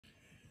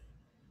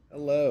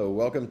Hello,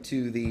 welcome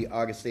to the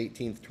August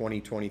 18th,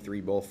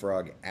 2023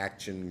 Bullfrog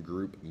Action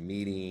Group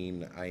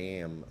meeting. I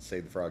am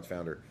Save the Frogs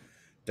founder,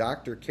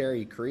 Dr.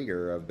 Kerry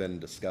Kriger. I've been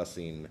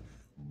discussing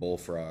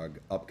Bullfrog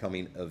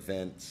upcoming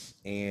events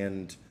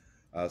and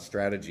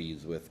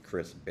strategies with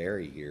Chris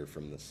Berry here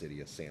from the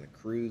city of Santa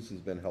Cruz,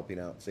 who's been helping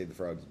out Save the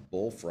Frogs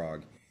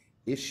Bullfrog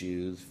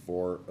issues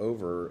for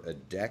over a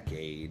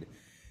decade.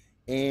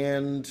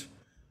 And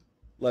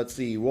let's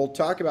see. We'll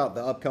talk about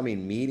the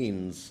upcoming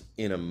meetings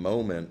in a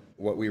moment.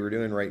 What we were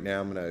doing right now,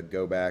 I'm going to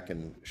go back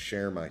and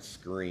share my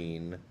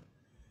screen.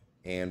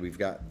 And we've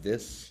got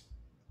this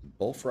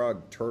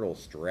bullfrog turtle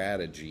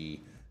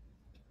strategy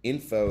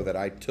info that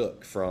I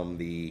took from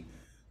the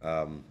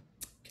um,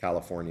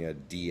 California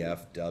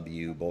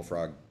DFW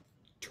Bullfrog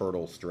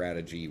Turtle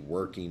Strategy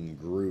Working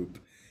Group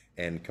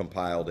and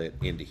compiled it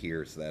into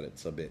here so that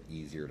it's a bit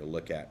easier to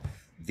look at.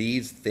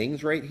 These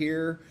things right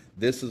here,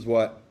 this is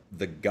what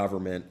the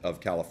government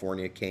of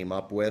California came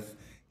up with,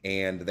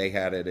 and they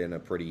had it in a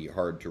pretty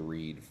hard to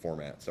read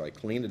format. So I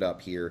cleaned it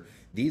up here.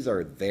 These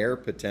are their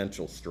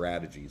potential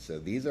strategies. So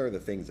these are the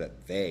things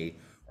that they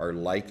are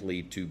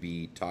likely to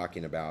be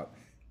talking about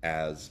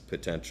as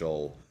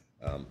potential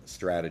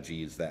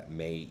strategies that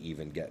may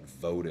even get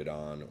voted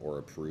on or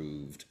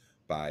approved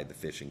by the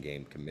Fish and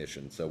Game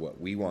Commission. So what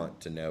we want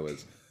to know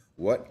is,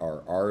 what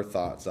are our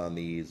thoughts on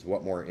these?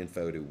 What more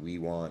info do we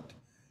want?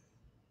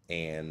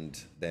 And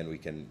then we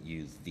can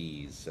use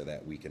these so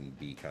that we can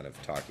be kind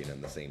of talking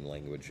in the same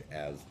language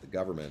as the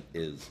government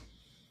is.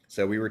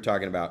 So we were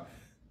talking about,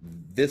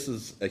 this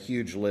is a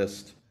huge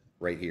list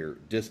right here.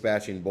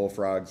 Dispatching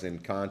bullfrogs in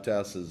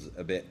contests is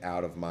a bit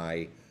out of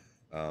my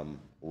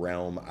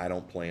realm. I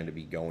don't plan to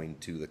be going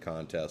to the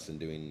contest and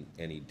doing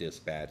any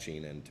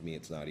dispatching, and to me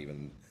it's not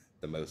even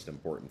the most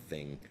important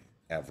thing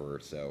ever.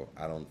 So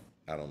I don't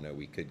know.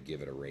 We could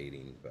give it a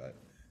rating, but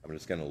I'm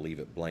just going to leave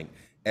it blank.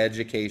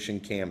 Education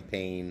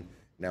campaign.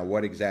 Now,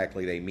 what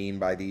exactly they mean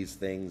by these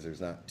things,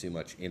 there's not too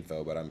much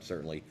info, but I'm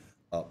certainly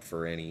up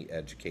for any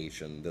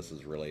education. This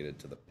is related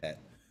to the pet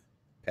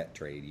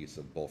trade, use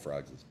of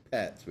bullfrogs as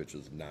pets, which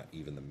is not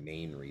even the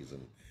main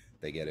reason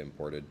they get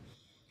imported.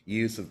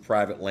 Use of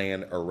private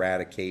land,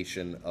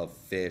 eradication of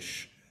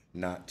fish,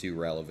 not too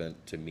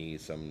relevant to me,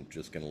 so I'm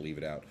just going to leave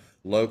it out.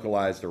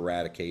 Localized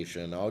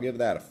eradication, I'll give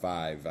that a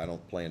 5. I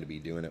don't plan to be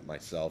doing it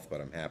myself,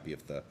 but I'm happy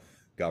if the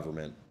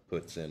government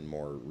puts in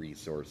more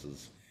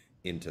resources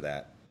into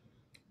that.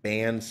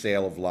 Ban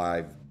sale of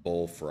live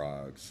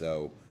bullfrogs.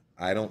 So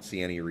I don't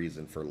see any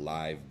reason for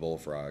live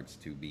bullfrogs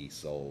to be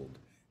sold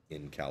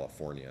in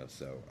California.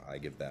 So I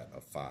give that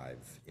a 5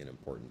 in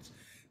importance.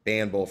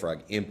 Ban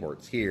bullfrog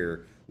imports.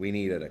 Here, we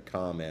needed a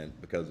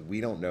comment because we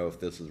don't know if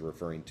this is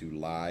referring to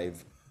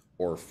live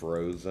or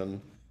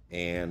frozen.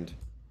 And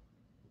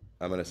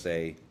I'm going to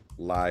say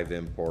live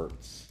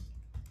imports,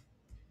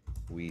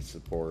 we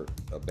support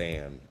a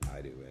ban.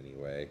 I do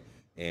anyway.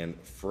 And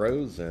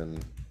frozen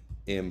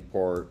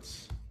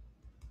imports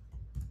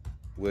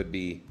would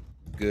be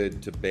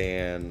good to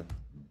ban,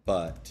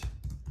 but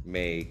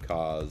may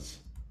cause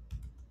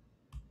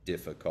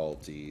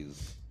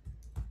difficulties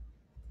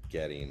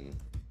getting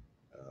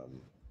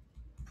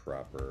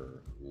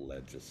proper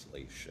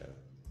legislation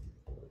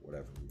or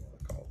whatever we want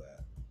to call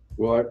that.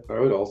 Well, I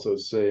would also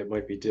say it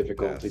might be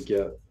difficult to Best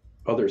get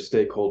other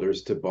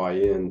stakeholders to buy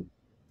in.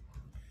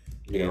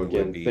 and would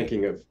Again, be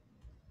thinking of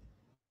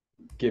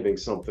giving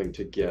something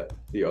to get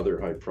the other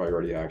high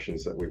priority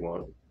actions that we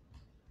want.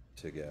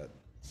 to get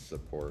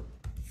support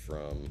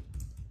from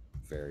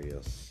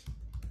various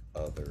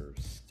other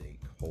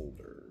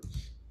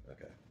stakeholders.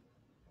 Okay.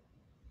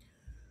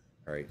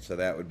 All right, so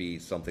that would be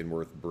something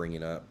worth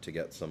bringing up to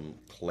get some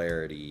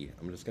clarity.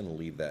 I'm just going to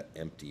leave that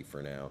empty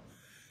for now.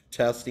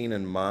 Testing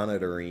and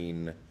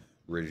monitoring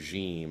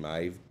regime.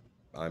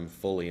 I'm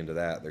fully into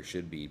that. There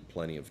should be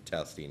plenty of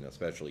testing,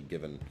 especially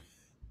given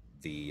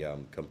the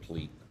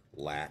complete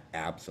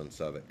absence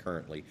of it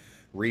currently.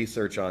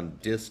 Research on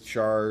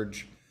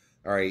discharge.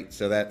 All right,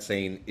 so that's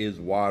saying, is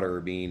water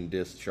being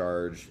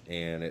discharged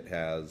and it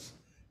has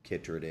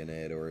chytrid in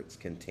it or it's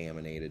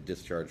contaminated,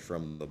 discharged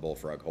from the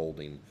bullfrog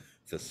holding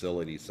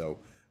facility. So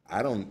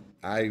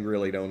I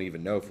really don't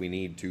even know if we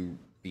need to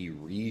be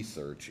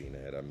researching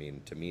it. I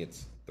mean, to me,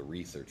 it's the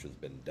research has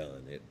been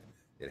done.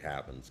 It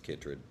happens.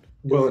 Chytrid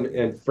Well, is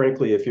and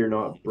frankly, if you're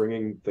not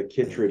bringing the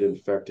chytrid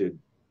infected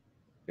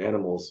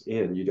animals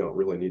in, you don't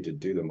really need to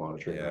do the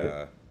monitoring, right?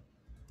 yeah,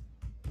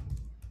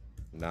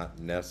 not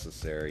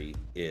necessary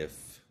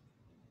if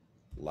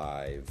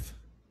live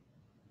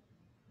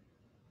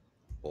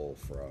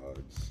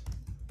bullfrogs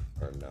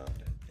are not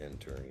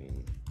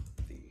entering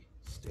the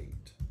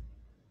state.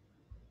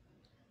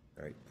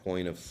 All right,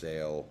 point of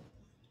sale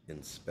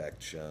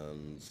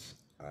inspections.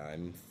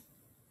 I'm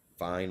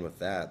fine with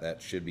that.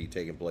 That should be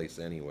taking place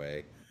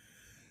anyway.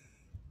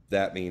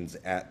 That means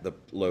at the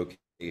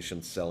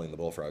location selling the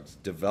bullfrogs.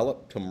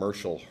 Develop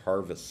commercial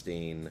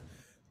harvesting.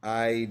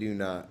 I do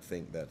not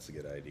think that's a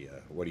good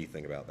idea. What do you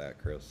think about that,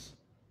 Chris?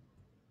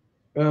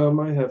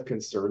 I have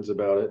concerns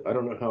about it. I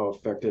don't know how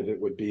effective it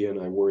would be, and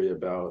I worry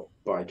about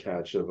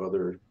bycatch of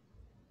other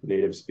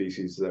native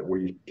species that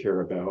we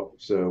care about.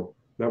 So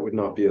that would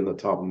not be in the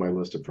top of my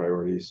list of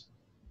priorities.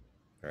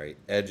 Right.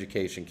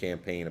 Education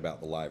campaign about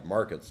the live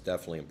market's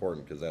definitely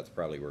important because that's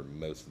probably where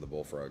most of the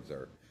bullfrogs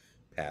are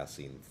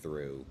passing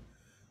through.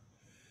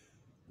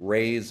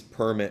 Raise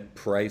permit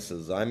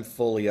prices. I'm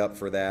fully up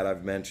for that.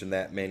 I've mentioned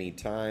that many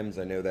times.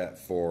 I know that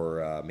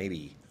for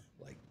maybe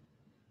like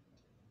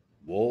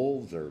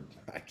wolves, or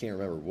I can't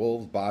remember,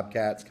 wolves,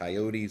 bobcats,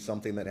 coyotes,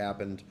 something that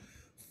happened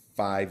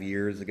 5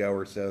 years ago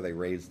or so. They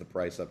raised the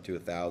price up to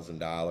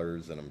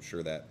 $1,000, and I'm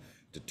sure that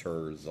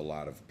deters a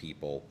lot of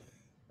people.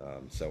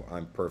 So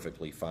I'm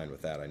perfectly fine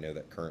with that. I know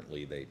that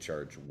currently they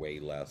charge way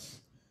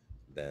less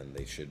than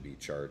they should be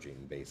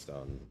charging based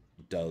on,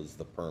 does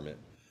the permit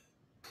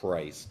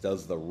price,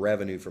 does the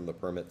revenue from the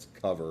permits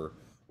cover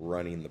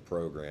running the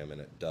program?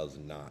 And it does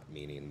not,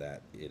 meaning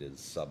that it is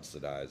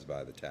subsidized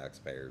by the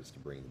taxpayers to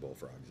bring the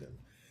bullfrogs in.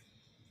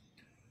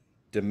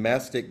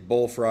 Domestic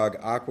bullfrog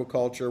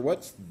aquaculture.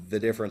 What's the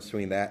difference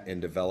between that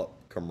and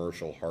developed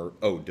commercial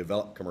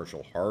developed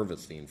commercial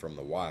harvesting from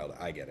the wild?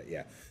 I get it.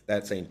 Yeah,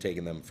 that's saying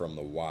taking them from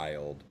the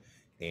wild,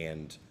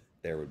 and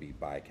there would be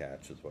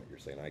bycatch, is what you're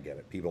saying. I get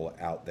it. People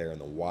out there in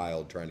the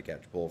wild trying to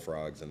catch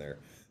bullfrogs, and they're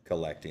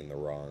collecting the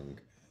wrong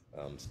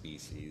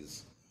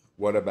species.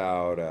 What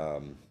about?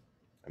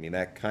 I mean,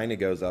 that kind of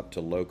goes up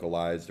to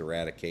localized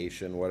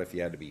eradication. What if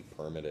you had to be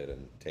permitted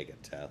and take a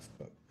test,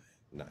 but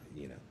not,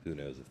 who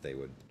knows if they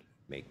would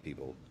make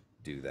people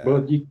do that.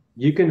 Well,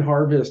 you can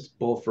harvest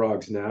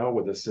bullfrogs now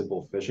with a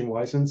simple fishing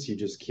license. You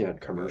just can't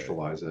Okay.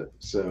 commercialize it. All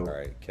So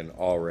right. Can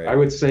I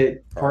would already say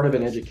part of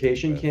an harvest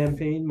education with.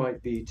 campaign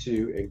might be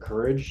to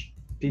encourage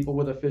people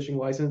with a fishing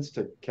license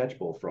to catch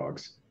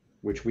bullfrogs,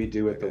 which we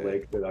do at the Okay.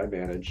 lake that I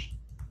manage.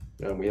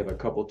 We have a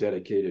couple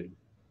dedicated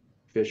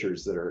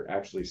fishers that are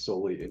actually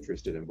solely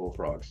interested in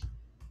bullfrogs.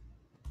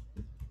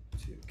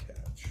 To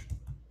catch.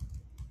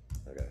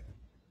 Okay.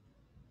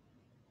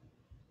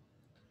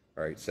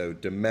 All right. So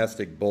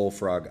domestic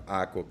bullfrog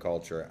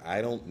aquaculture.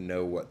 I don't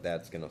know what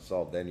that's going to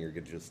solve. Then you're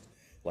gonna just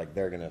like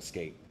they're going to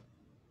escape.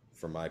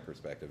 From my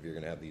perspective, you're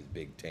going to have these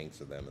big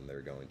tanks of them, and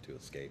they're going to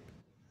escape.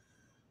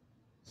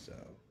 So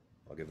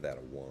I'll give that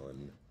a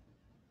one.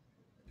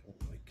 I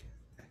don't like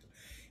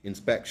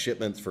inspect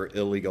shipments for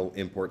illegal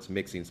imports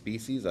mixing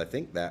species. I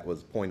think that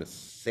was point of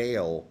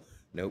sale.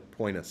 No,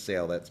 point of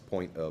sale. That's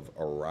point of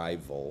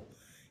arrival.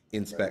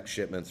 Right. Inspect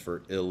shipments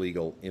for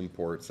illegal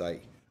imports. I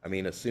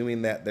mean,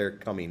 assuming that they're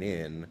coming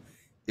in,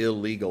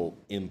 illegal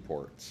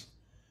imports.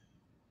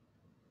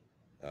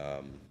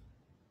 Um,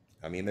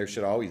 I mean, there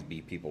should always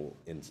be people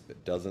in.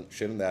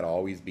 Shouldn't that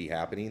always be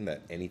happening?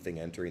 That anything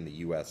entering the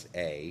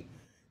USA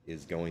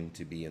is going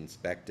to be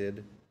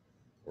inspected,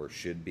 or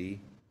should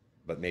be,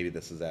 but maybe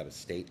this is at a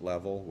state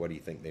level. What do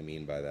you think they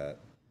mean by that?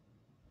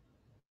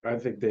 I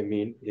think they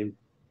mean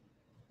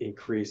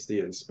increase the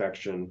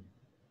inspection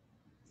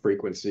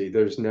frequency.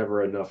 There's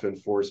never enough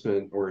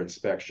enforcement or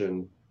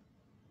inspection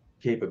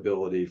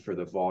capability for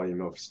the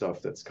volume of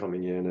stuff that's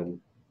coming in. And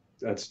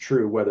that's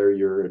true whether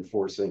you're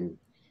enforcing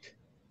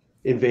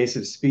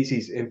invasive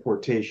species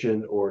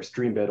importation or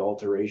streambed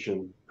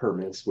alteration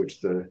permits, which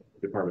the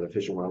Department of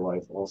Fish and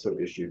Wildlife also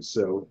issues.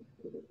 So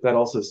that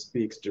also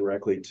speaks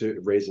directly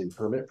to raising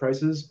permit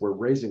prices. We're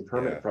raising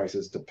Yeah, permit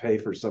prices to pay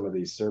for some of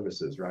these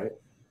services, right?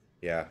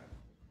 yeah,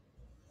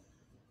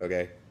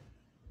 okay.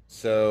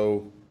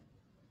 So,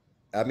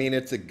 I mean,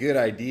 it's a good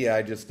idea.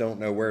 I just don't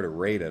know where to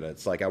rate it.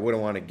 It's like I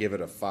wouldn't want to give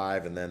it a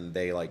five and then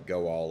they like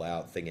go all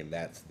out thinking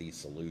that's the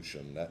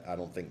solution. That I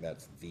don't think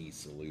that's the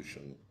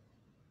solution.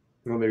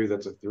 Well, maybe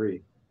that's a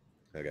three.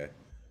 Okay.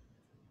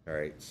 All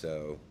right.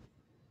 So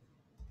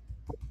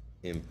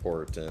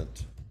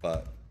important,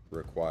 but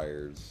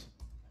requires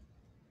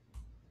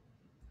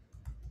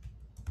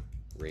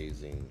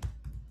raising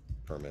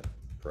permit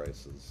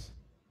prices.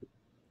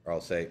 Or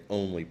I'll say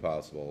only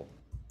possible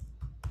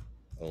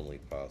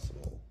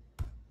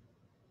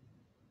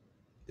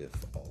if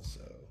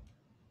also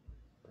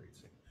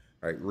raising.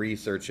 All right,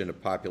 research into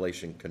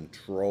population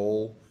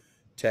control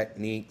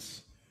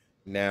techniques.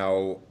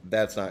 Now,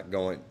 that's not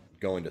going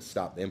to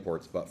stop the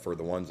imports, but for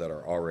the ones that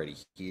are already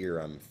here,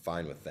 I'm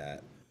fine with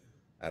that.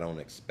 I don't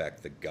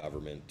expect the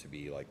government to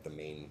be like the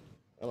main.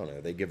 I don't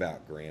know. They give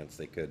out grants.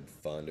 They could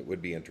fund. It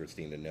would be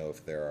interesting to know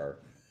if there are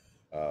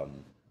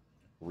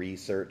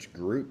research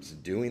groups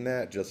doing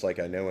that. Just like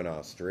I know in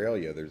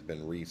Australia, there's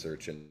been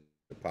research into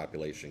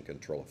population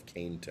control of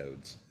cane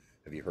toads.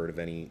 Have you heard of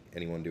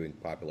anyone doing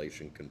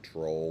population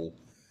control?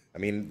 I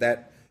mean,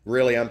 that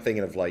really, I'm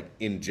thinking of like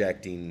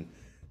injecting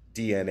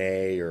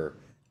DNA or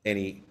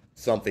any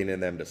something in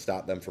them to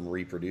stop them from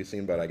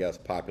reproducing. But I guess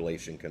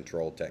population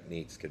control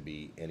techniques could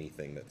be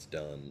anything that's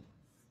done.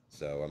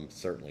 So I'm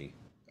certainly,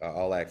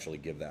 I'll actually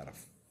give that a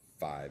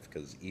five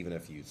because even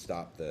if you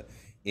stop the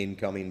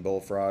incoming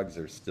bullfrogs,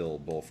 there's still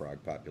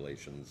bullfrog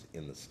populations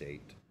in the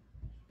state.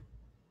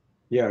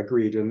 Yeah,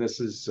 agreed. And this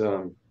is,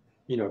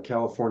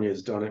 California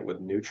has done it with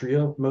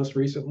nutria most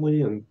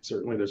recently, and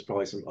certainly there's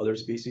probably some other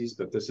species,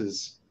 but this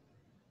is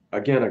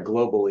again a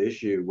global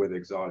issue with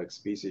exotic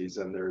species,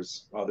 and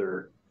there's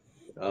other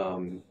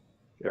um,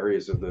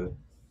 areas of the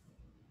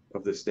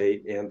of the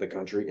state and the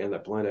country and the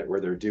planet where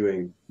they're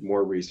doing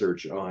more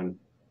research on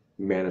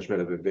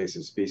management of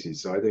invasive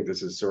species. So I think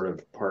this is sort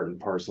of part and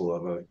parcel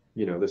of a,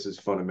 this is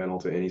fundamental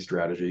to any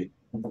strategy.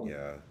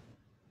 Yeah.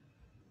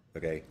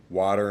 Okay.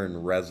 Water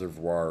and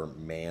reservoir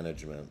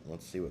management.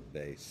 Let's see what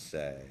they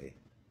say.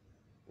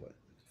 What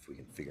if we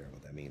can figure out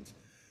what that means?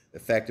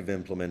 Effective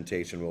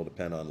implementation will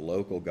depend on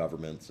local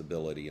government's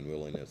ability and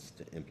willingness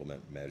to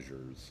implement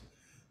measures.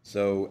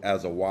 So,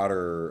 as a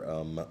water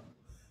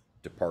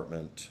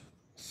department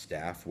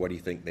staff, what do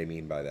you think they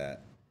mean by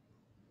that?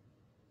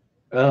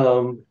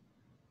 Um,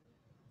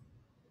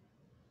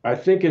 I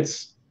think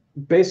it's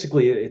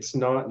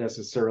not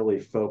necessarily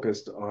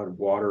focused on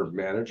water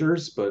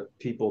managers, but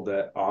people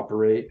that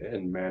operate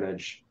and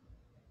manage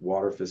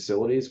water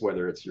facilities,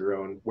 whether it's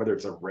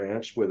a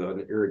ranch with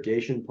an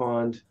irrigation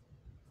pond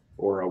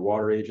or a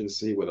water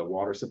agency with a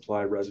water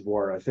supply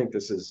reservoir. I think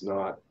this is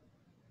not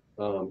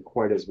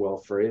quite as well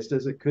phrased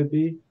as it could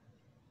be.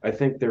 I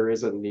think there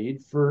is a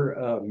need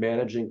for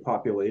managing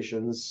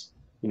populations,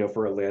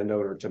 for a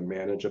landowner to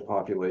manage a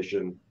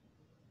population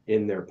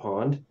in their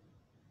pond.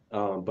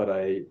 But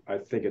I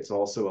think it's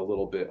also a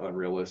little bit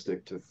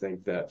unrealistic to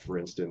think that, for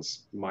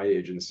instance, my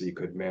agency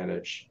could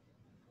manage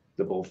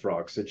the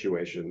bullfrog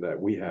situation that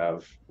we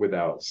have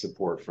without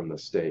support from the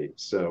state.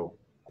 So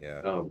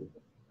Yeah,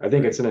 I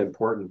think right. it's an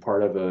important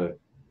part of a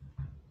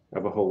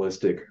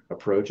holistic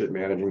approach at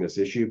managing this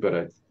issue,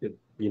 but it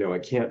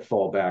can't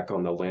fall back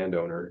on the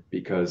landowner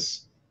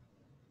because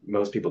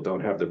most people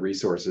don't have the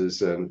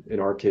resources. And in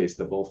our case,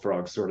 the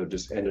bullfrog sort of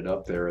just ended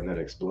up there and then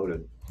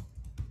exploded.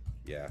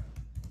 Yeah.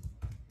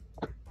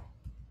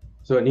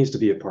 So it needs to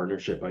be a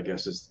partnership, I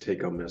guess, is the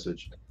take-home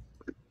message.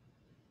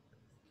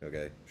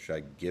 Okay. Should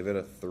I give it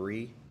a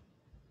three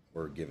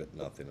or give it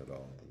nothing at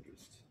all? I'm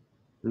just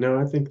No,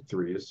 I think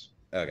three is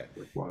okay.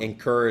 worthwhile.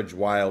 Encourage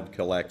wild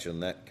collection.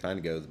 That kind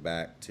of goes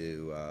back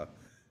to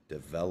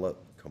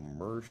develop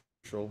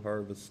commercial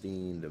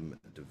harvesting,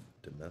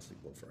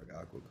 domestic bullfrog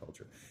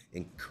aquaculture.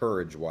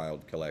 Encourage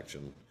wild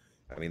collection.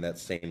 I mean,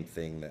 that's same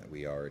thing that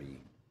we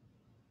already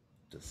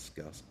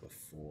discussed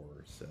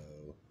before. So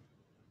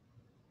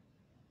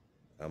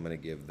I'm going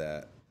to give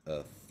that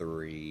a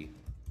three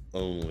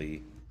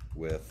only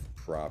with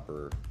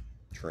proper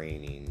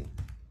training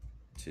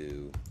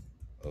to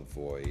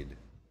avoid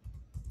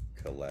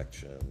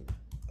collection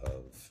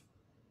of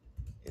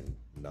in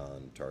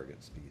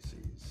non-target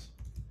species.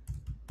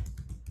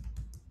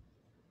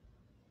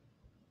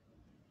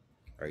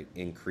 All right,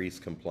 increase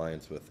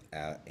compliance with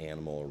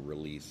animal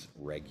release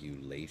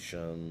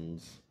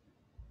regulations.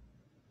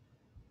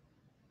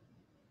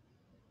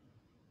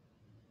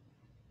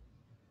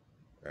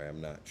 All right,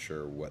 I'm not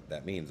sure what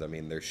that means. I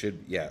mean, there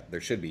should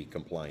be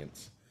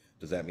compliance.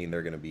 Does that mean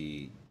they're going to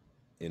be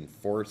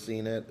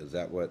enforcing it? Is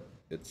that what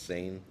it's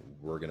saying?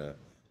 We're going to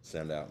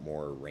send out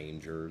more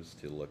rangers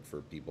to look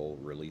for people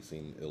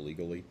releasing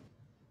illegally?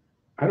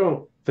 I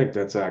don't think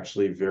that's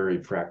actually very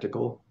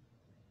practical,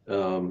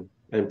 and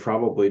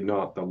probably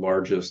not the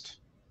largest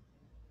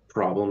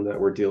problem that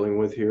we're dealing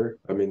with here.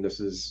 I mean, this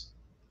is,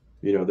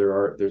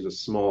 there's a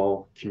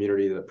small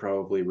community that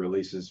probably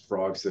releases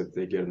frogs that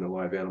they get in the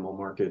live animal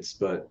markets,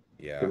 but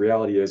the Yeah.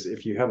 reality is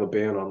if you have a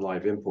ban on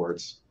live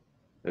imports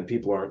and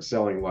people aren't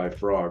selling live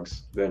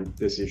frogs, then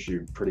this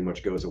issue pretty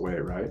much goes away,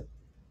 right?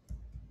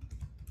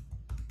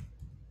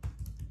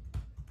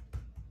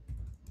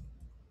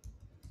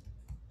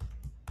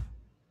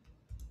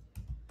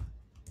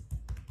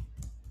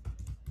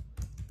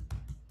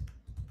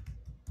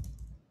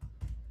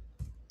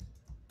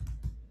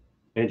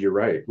 And you're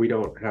right, we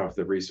don't have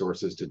the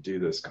resources to do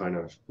this kind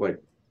of like,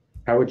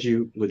 how would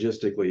you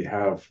logistically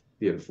have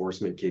the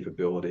enforcement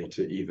capability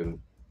to even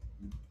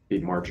be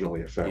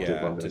marginally effective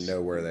Yeah, on to this?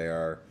 know where they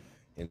are.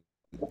 And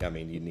I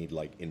mean, you need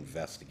like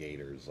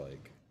investigators,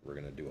 like we're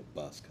going to do a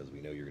bus because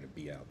we know you're going to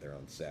be out there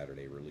on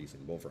Saturday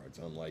releasing bullfrogs.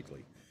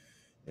 Unlikely.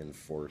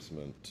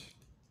 Enforcement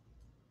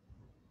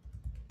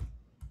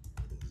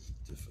is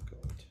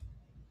difficult.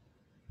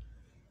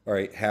 All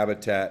right,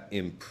 habitat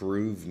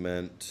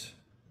improvement.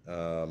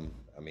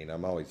 I mean,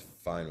 I'm always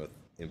fine with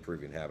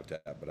improving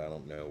habitat, but I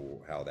don't know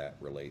how that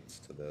relates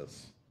to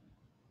this.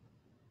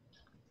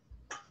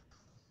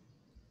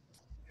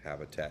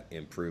 Habitat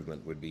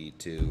improvement would be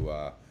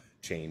to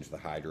change the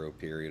hydro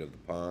period of the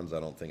ponds. I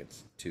don't think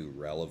it's too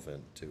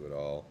relevant to it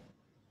all.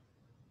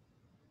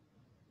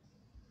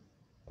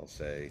 I'll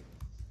say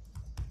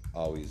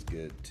always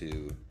good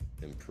to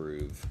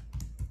improve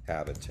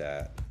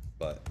habitat,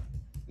 but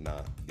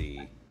not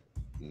the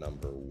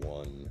number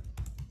one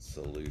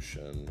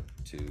solution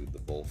to the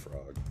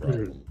bullfrog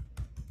problem.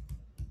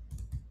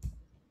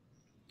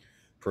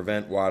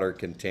 Prevent water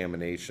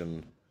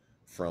contamination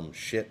from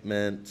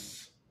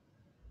shipments.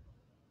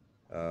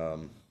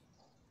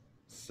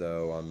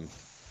 So I'm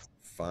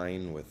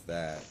fine with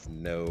that.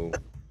 No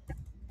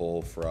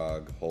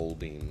bullfrog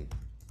holding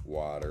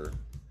water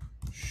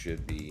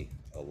should be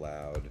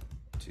allowed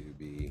to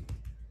be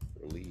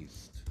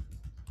released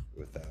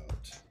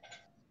without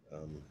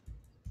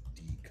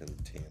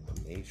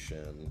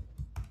decontamination.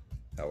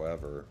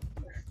 However,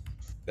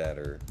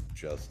 better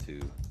just to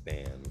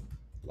ban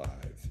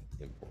live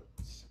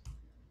imports.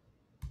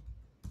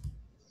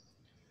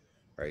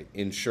 All right,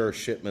 ensure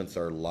shipments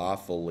are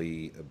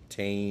lawfully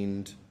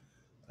obtained,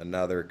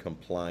 another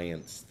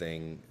compliance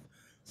thing.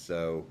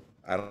 So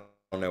I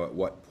don't know at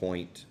what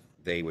point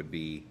they would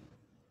be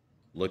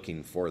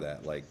looking for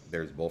that. Like,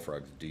 there's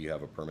bullfrogs. Do you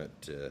have a permit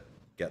to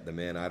get them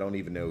in? I don't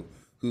even know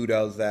who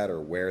does that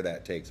or where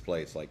that takes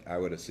place. Like, I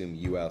would assume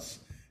US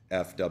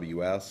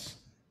FWS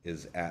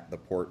is at the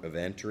port of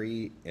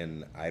entry,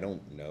 and I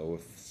don't know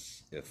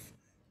if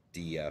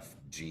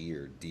DFG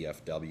or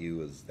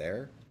DFW is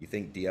there. You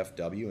think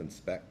DFW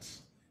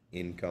inspects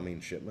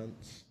incoming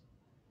shipments?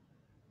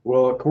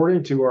 Well,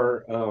 according to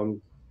our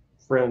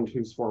friend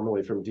who's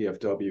formerly from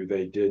DFW,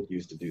 they did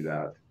used to do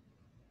that.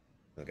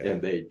 Okay.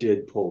 And they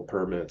did pull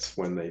permits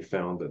when they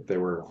found that there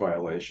were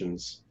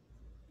violations.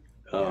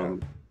 Yeah.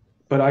 Um,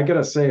 but I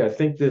gotta say, I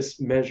think this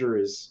measure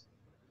is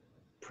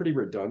pretty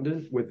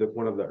redundant with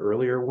one of the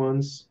earlier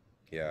ones.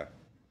 Yeah.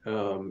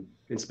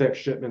 Inspect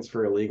shipments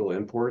for illegal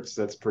imports.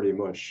 That's pretty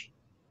much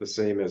the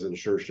same as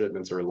ensure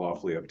shipments are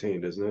lawfully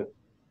obtained, isn't it?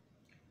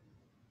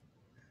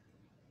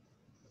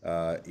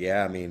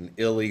 Yeah, I mean,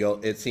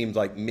 illegal. It seems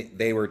like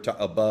they were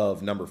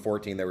above number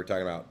 14. They were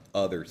talking about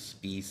other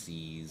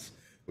species,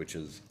 which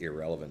is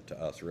irrelevant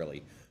to us,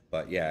 really.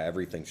 But yeah,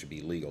 everything should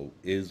be legal.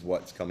 Is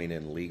what's coming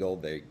in legal?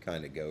 They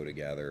kind of go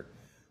together.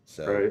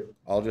 So Right.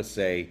 I'll just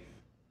say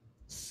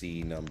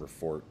C number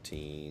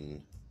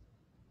 14,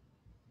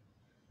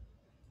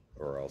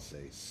 or I'll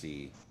say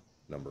C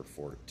number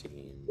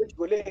 14.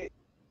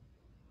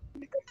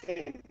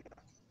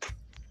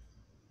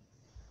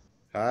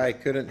 I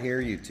couldn't hear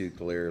you too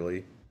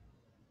clearly.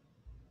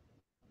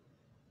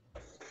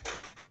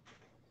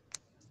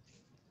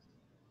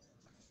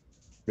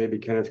 Maybe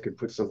Kenneth could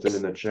put something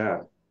in the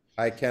chat.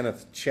 Hi,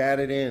 Kenneth. Chat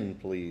it in,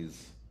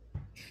 please.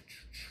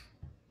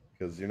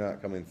 Because you're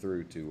not coming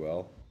through too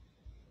well.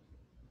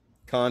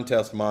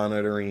 Contest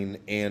monitoring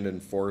and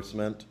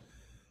enforcement.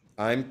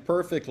 I'm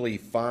perfectly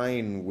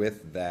fine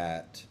with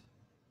that.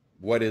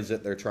 What is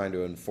it they're trying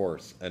to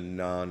enforce? A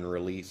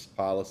non-release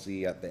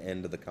policy at the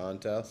end of the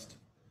contest?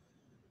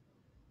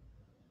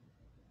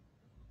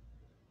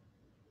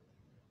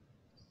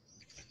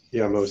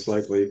 Yeah, most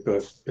likely,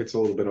 but it's a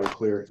little bit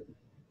unclear.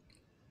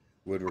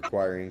 Would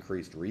require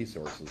increased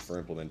resources for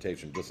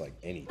implementation, just like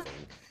anything.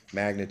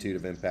 Magnitude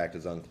of impact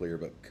is unclear,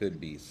 but could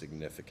be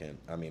significant.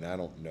 I mean, I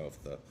don't know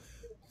if the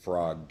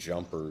frog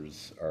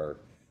jumpers are,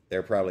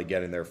 they're probably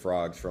getting their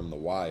frogs from the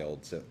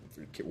wild, so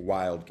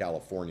wild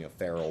California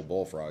feral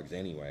bullfrogs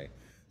anyway.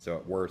 So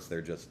at worst,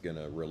 they're just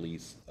gonna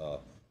release a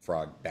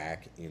frog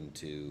back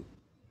into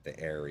the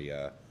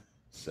area.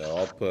 So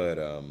I'll put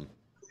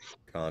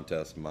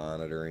contest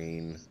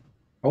monitoring.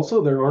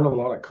 Also, there aren't a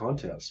lot of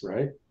contests,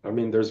 right? I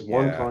mean, there's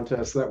one Yeah,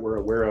 contest that we're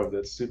aware of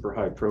that's super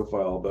high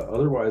profile, but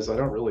otherwise, I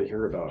don't really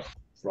hear about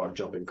frog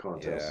jumping yeah.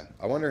 contests.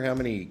 I wonder how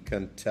many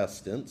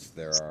contestants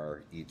there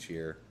are each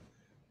year.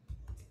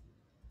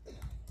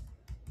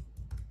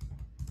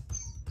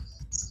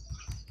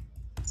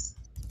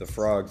 The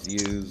frogs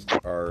used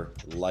are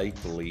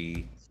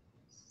likely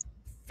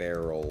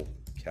feral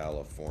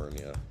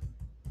California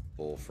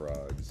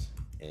bullfrogs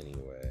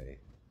anyway.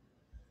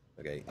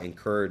 Okay,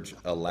 encourage,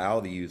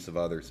 allow the use of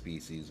other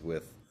species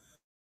with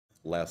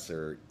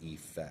lesser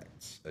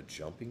effects. A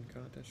jumping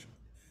contest?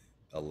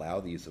 Allow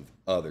the use of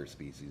other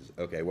species.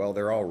 Okay, well,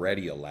 they're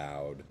already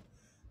allowed.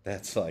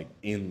 That's like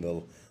in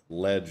the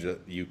ledge.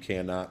 You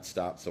cannot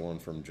stop someone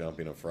from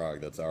jumping a frog.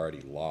 That's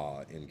already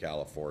law in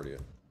California.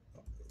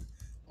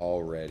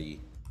 Already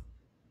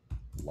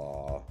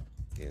law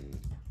in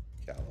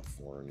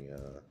California.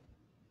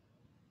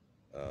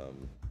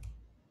 Um,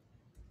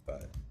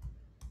 but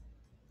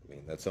I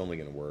mean, that's only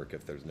going to work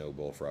if there's no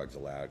bullfrogs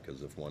allowed,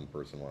 because if one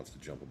person wants to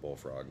jump a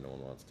bullfrog, no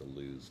one wants to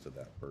lose to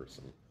that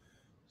person.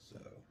 So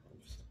I'll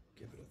just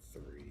give it a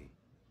 3.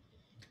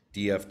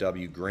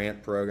 DFW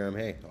grant program,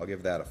 hey, I'll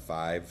give that a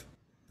 5.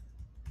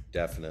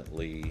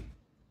 Definitely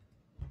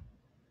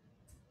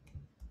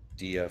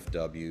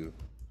DFW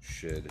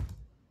should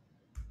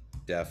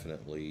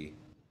definitely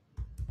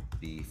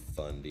be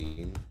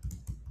funding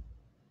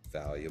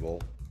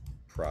valuable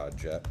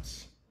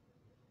projects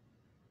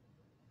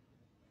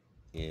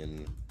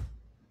in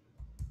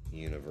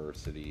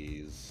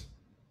universities,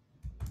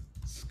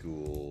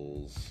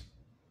 schools,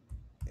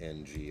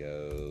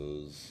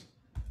 NGOs,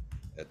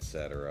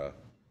 etc.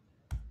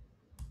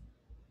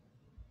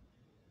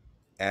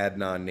 Add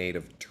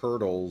non-native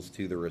turtles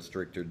to the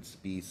restricted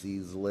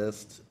species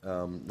list.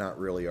 Not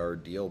really our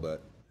deal,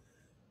 but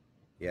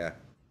yeah,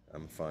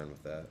 I'm fine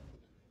with that.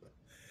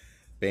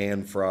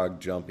 Ban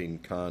frog jumping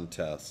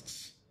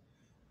contests.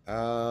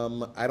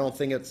 I don't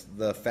think it's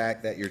the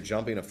fact that you're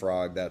jumping a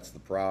frog that's the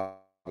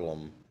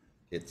problem.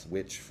 It's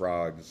which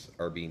frogs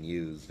are being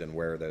used and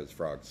where are those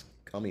frogs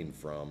coming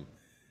from.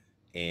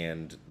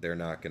 And they're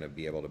not going to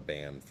be able to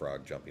ban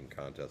frog jumping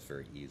contests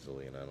very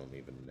easily. And I don't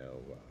even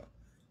know.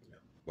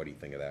 What do you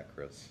think of that,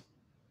 Chris?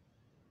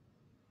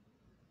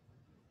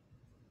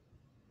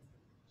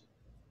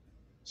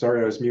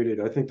 Sorry, I was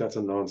muted. I think that's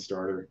a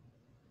non-starter.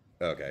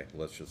 Okay,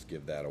 let's just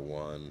give that a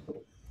 1.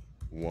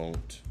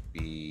 Won't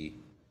be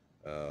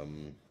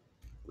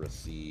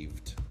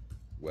received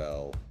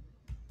well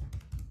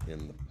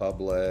in the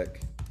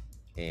public,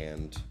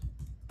 and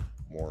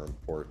more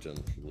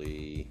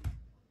importantly,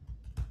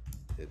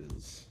 it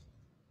is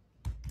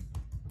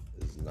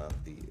not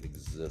the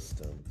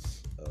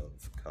existence of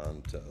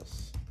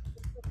contests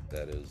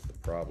that is the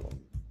problem.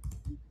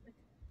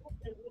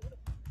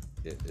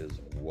 It is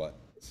what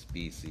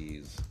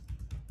species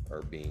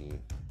are being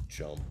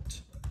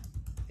jumped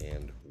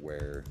and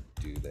where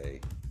do they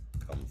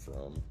come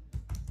from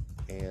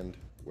and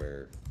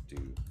where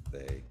do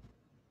they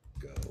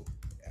go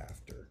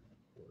afterwards.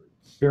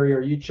 Kerry,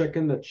 are you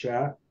checking the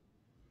chat?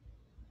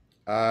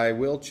 I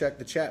will check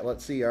the chat.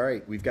 Let's see. All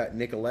right, we've got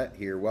Nicolette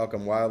here.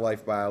 Welcome,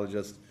 wildlife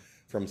biologist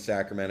from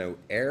Sacramento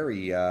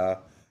area,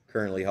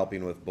 currently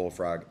helping with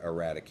bullfrog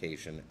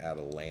eradication at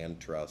a land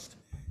trust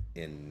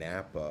in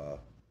Napa.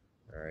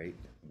 All right,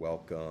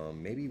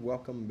 welcome. Maybe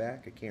welcome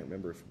back. I can't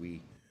remember if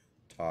we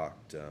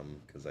talked,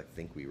 because I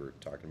think we were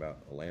talking about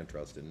a land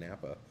trust in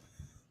Napa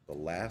the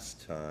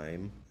last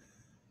time.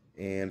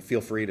 And feel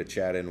free to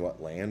chat in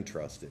what land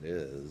trust it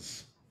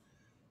is.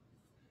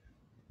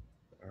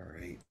 All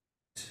right.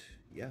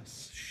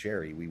 Yes,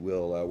 Sherry, we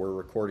will. We're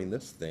recording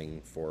this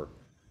thing for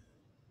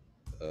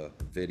a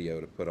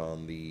video to put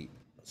on the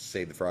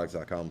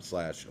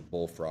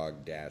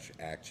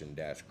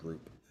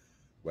savethefrogs.com/bullfrog-action-group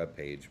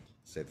webpage,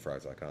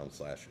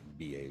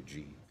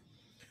 savethefrogs.com/BAG.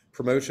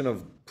 Promotion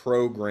of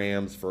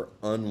programs for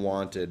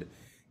unwanted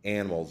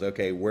animals.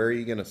 Okay, where are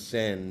you going to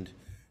send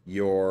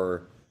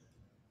your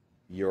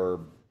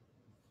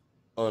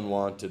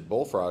unwanted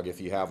bullfrog if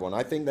you have one?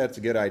 I think that's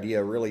a good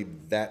idea. Really,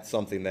 that's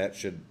something that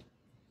should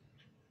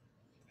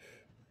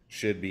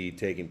be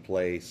taking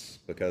place,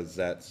 because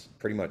that's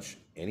pretty much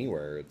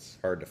anywhere. It's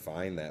hard to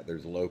find that.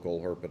 There's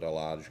local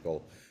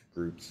herpetological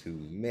groups who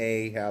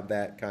may have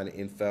that kind of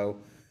info,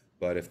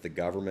 but if the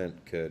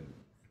government could,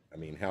 I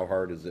mean, how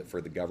hard is it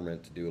for the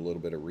government to do a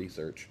little bit of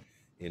research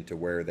into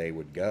where they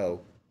would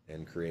go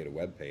and create a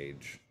web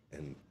page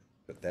and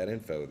put that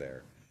info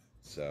there?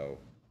 So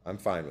I'm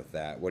fine with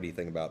that. What do you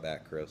think about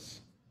that,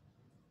 Chris?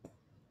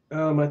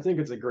 I think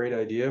it's a great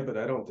idea, but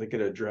I don't think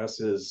it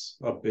addresses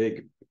a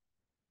big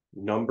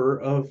number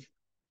of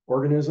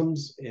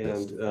organisms,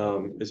 and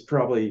it's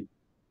probably,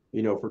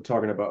 if we're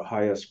talking about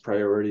highest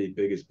priority,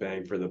 biggest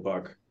bang for the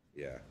buck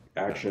Yeah.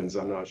 actions,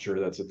 I'm not sure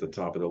that's at the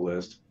top of the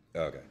list.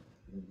 Okay.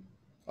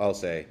 I'll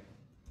say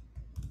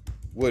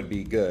would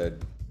be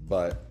good,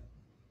 but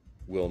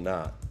will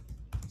not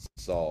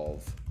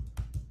solve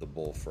the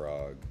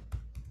bullfrog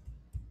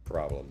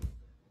problem.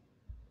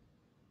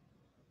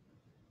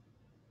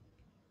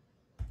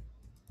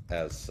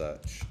 As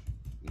such,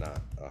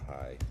 not a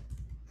high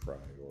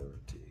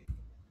priority.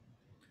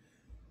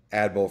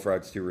 Add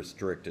bullfrogs to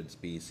restricted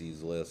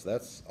species list.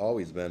 That's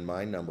always been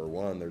my number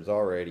one. There's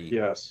already,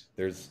 Yes,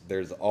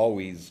 there's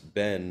always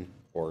been,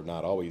 or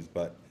not always,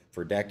 but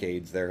for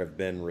decades there have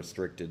been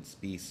restricted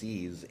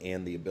species,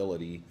 and the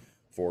ability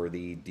for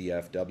the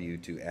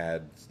DFW to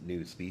add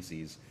new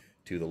species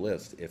to the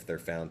list if they're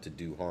found to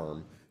do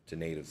harm to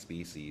native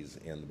species,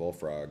 and the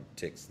bullfrog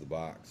ticks the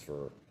box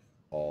for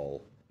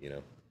all,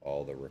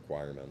 all the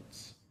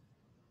requirements.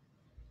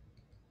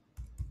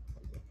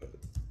 I'm gonna put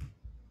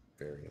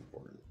very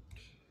important.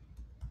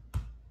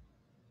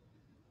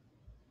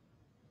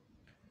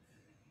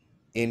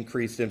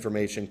 Increased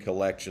information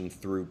collection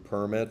through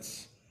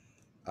permits.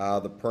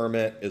 The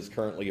permit is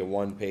currently a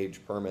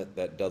one-page permit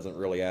that doesn't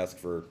really ask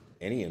for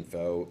any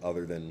info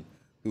other than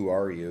who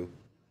are you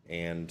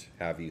and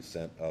have you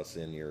sent us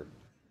in your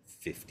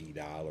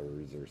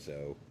 $50 or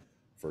so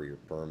for your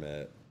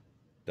permit.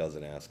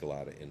 Doesn't ask a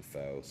lot of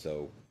info.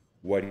 So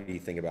what do you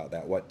think about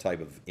that? What type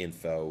of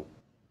info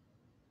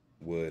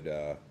would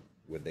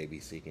they be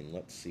seeking?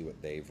 Let's see what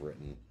they've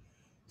written.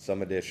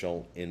 Some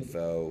additional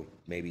info,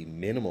 maybe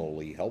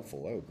minimally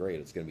helpful. Oh, great.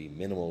 It's going to be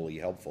minimally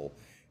helpful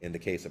in the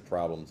case of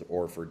problems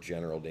or for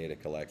general data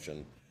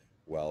collection.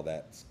 Well,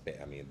 that's,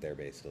 I mean, they're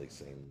basically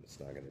saying it's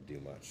not going to do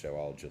much. So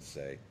I'll just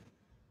say,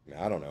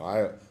 I don't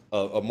know.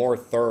 A more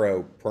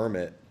thorough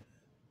permit.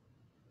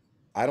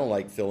 I don't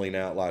like filling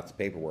out lots of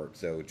paperwork.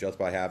 So just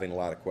by having a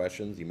lot of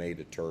questions, you may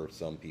deter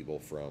some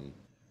people from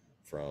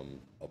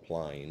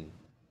applying.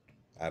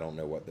 I don't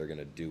know what they're going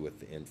to do with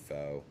the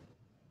info.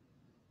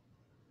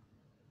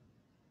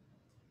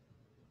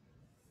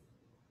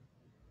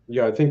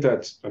 yeah, I think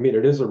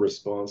it is a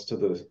response to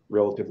the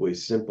relatively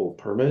simple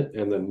permit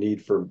and the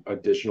need for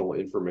additional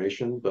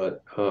information,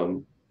 but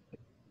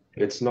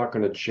it's not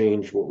going to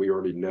change what we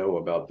already know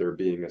about there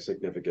being a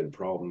significant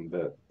problem,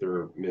 that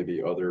there may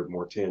be other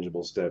more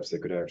tangible steps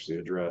that could actually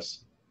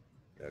address.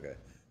 Okay.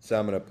 So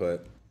I'm going to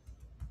put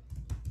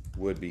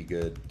would be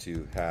good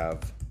to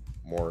have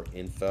more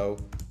info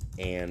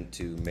and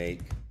to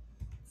make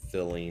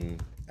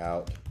filling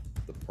out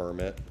the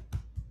permit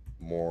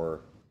more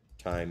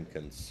time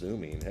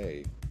consuming.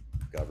 Hey,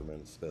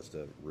 government's supposed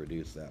to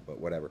reduce that, but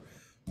whatever.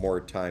 More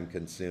time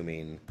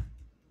consuming,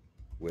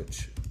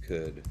 which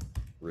could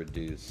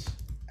reduce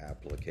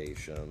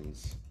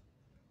applications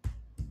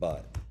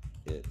but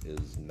it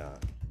is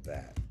not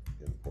that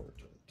important.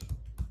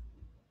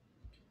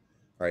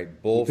 All right,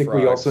 I think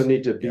we also bullfrogs.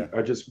 need to be, Yeah,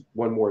 I just,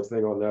 one more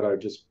thing on that.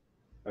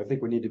 I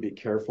think we need to be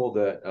careful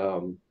that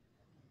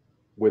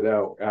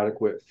without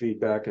adequate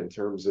feedback in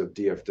terms of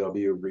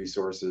DFW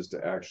resources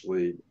to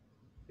actually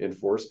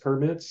enforce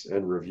permits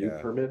and review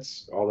yeah,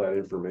 permits, all that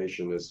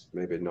information is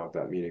maybe not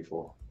that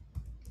meaningful.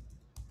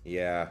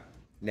 yeah.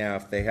 Now,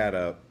 if they had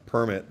a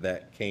permit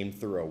that came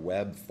through a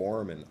web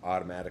form and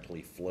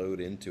automatically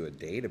flowed into a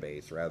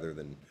database rather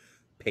than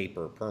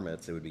paper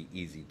permits, it would be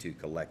easy to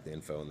collect the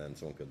info and then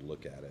someone could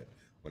look at it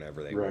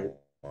whenever they Right.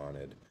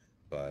 wanted.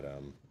 But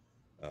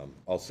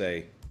I'll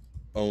say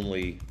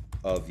only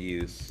of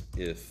use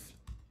if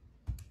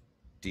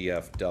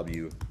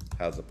DFW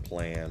has a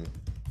plan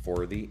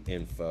for the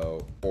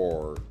info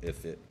or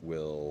if it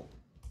will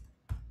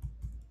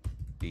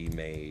be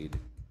made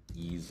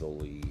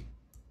easily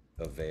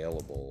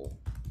available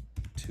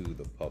to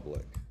the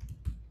public.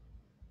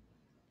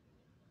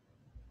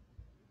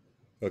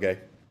 Okay.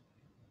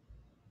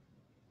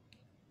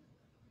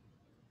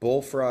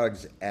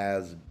 Bullfrogs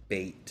as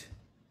bait,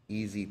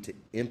 easy to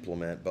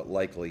implement, but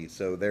likely.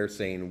 So they're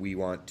saying we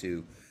want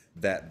to,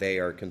 that they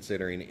are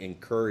considering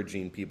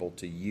encouraging people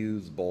to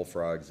use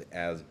bullfrogs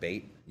as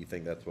bait. You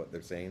think that's what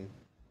they're saying?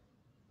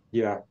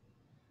 Yeah.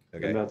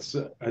 And Okay. that's,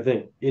 I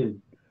think,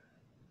 in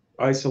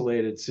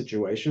isolated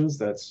situations,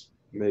 that's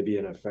maybe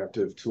an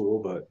effective tool,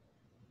 but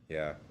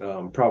Yeah.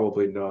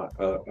 probably not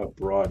a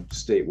broad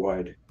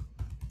statewide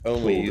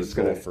Only tool that's useful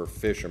going to, for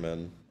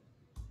fishermen.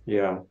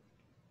 yeah,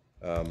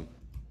 Um,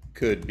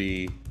 could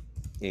be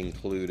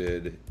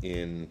included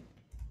in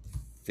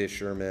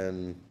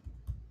fishermen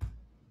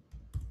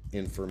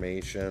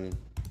information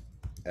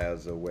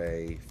as a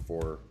way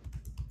for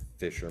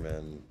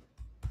fishermen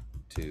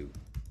to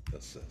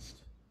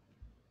assist.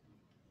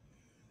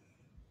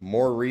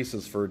 More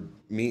resources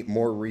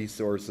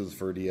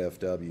for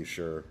DFW,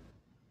 sure,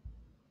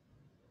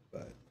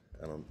 but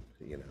I don't,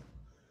 you know,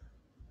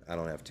 I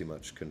don't have too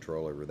much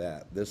control over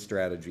that. This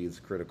strategy is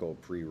a critical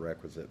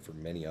prerequisite for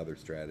many other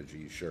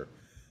strategies, sure,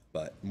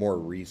 but more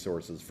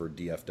resources for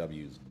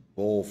DFW's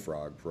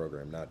Bullfrog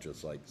program, not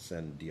just like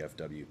send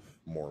DFW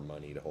more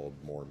money to hold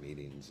more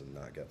meetings and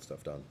not get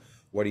stuff done.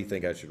 What do you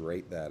think I should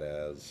rate that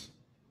as?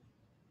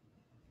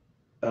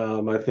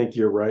 I think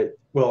you're right.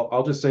 Well,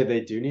 I'll just say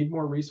they do need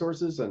more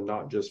resources and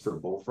not just for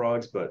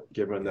bullfrogs, but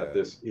given that Yeah,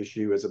 this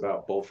issue is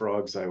about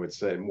bullfrogs, I would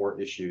say more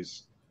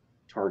issues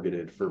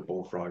targeted for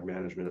bullfrog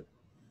management.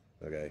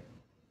 okay.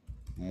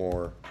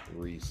 More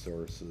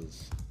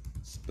resources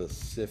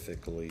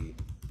specifically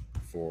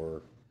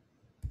for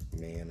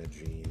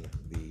managing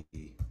the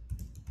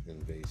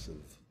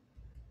invasive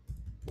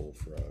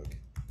bullfrog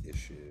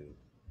issue.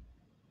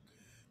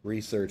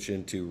 Research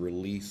into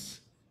release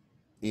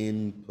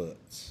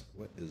inputs.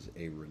 What is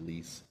a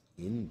release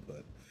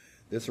input?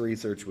 This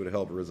research would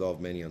help resolve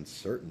many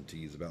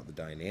uncertainties about the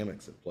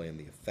dynamics at play and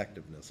the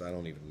effectiveness. I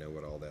don't even know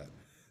what all that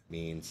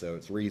means. So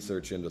it's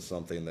research into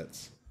something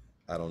that's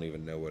I don't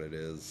even know what it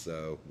is.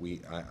 So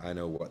I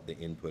know what the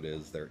input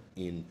is. They're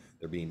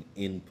being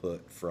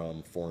input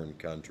from foreign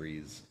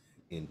countries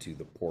into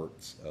the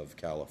ports of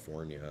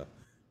California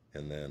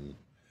and then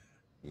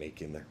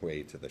making their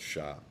way to the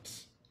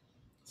shops.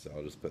 So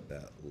I'll just put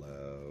that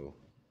low.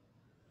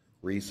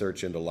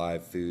 Research into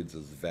live foods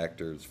as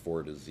vectors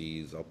for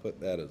disease. I'll put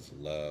that as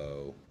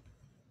low.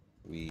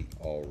 We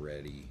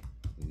already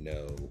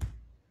know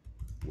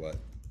what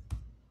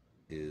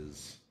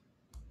is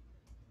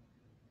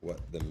what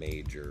the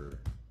major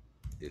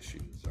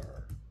issues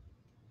are.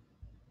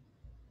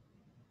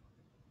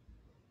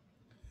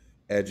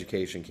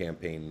 Education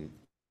campaign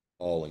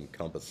all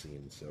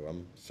encompassing, so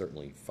I'm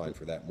certainly fine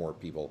for that. More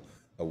people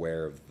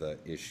aware of the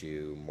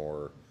issue,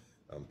 more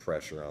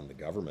pressure on the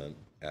government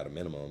at a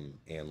minimum,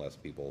 and less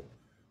people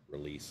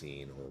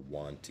releasing or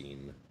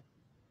wanting.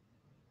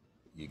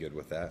 You good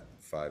with that?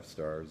 5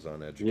 stars on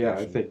Yeah, I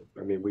education? think,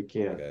 I mean, we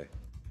can't, Okay.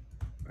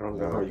 I don't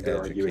know how More you can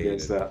argue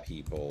against educated that.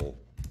 people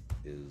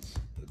is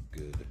a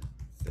good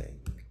thing.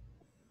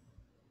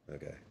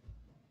 Okay.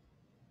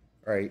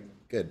 All right,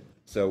 good.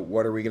 So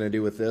what are we going to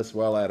do with this?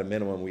 Well, at a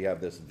minimum, we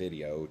have this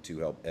video to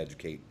help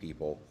educate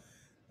people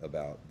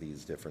about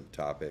these different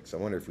topics. I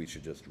wonder if we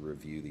should just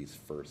review these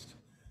first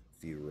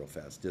few real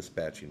fast.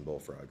 Dispatching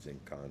bullfrogs in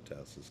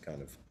contests is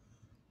kind of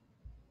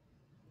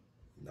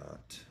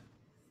not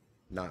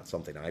not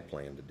something I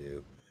plan to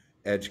do.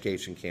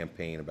 Education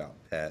campaign about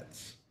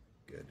pets,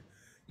 good.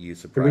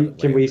 Use of private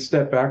Can we land.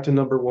 step back to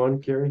number one,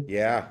 Kerry?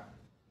 Yeah,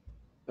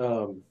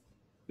 Um,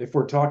 if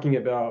we're talking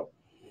about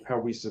how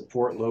we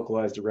support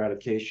localized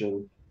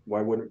eradication,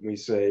 why wouldn't we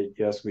say,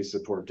 yes, we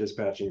support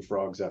dispatching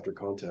frogs after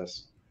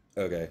contests?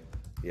 okay.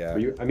 Are Yeah,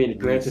 you, I mean, we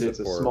granted, it's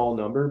a support. small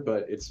number,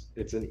 but it's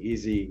an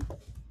easy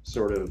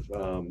sort of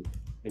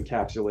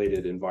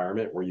encapsulated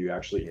environment where you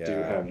actually do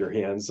Yeah, have your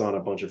hands on a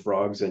bunch of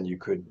frogs and you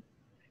could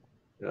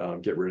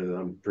get rid of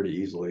them pretty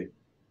easily.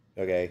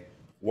 okay.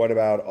 What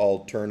about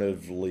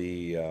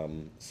alternatively,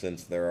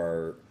 since there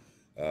are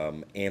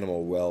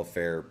animal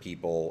welfare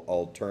people,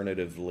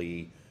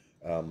 alternatively,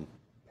 um,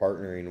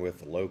 partnering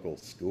with local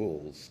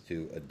schools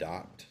to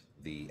adopt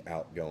the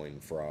outgoing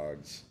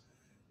frogs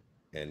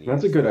and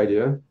That's a use good them.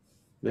 idea. Okay.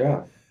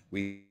 Yeah.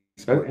 We And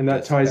support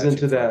that ties dispatching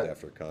into frogs that.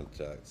 after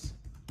contacts,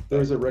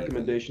 There's but a even,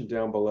 recommendation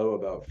down below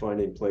about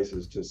finding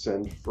places to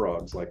send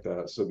frogs like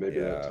that. So maybe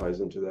that yeah,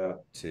 ties into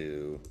that.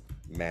 to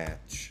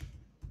match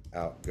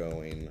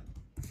outgoing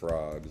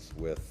frogs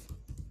with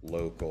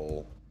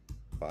local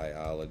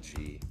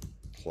biology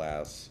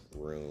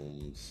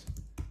classrooms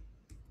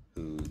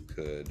who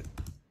could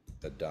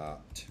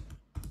adopt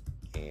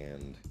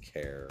and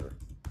care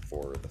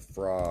for the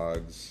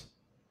frogs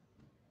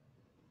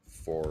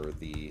for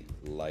the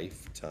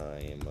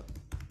lifetime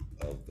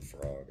of the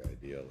frog,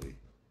 ideally.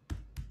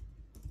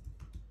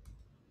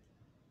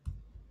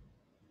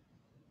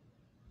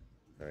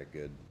 All right,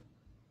 good.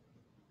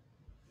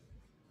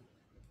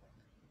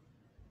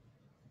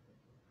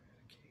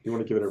 You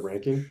want to give it a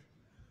ranking?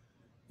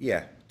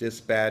 Yeah,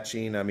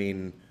 dispatching. I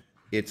mean,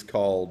 it's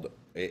called.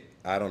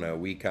 I don't know.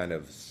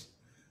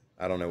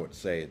 I don't know what to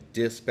say.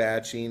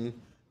 Dispatching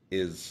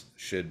is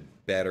should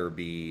better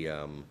be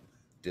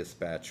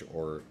dispatch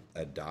or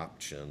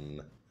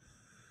adoption.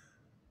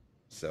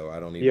 So I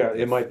don't even Yeah, it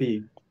if might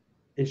be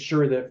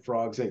ensure that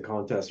frogs in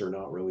contests are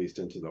not released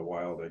into the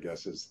wild, I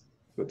guess is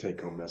the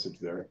take home message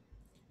there.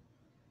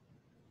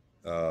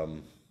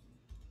 um,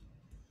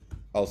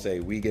 I'll say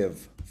we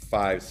give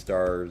 5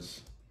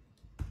 stars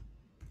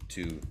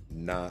to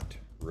not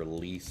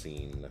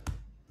releasing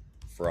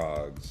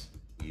frogs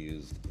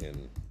used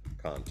in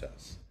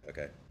contests.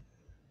 Okay.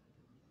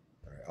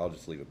 All right. I'll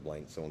just leave it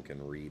blank. Someone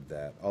can read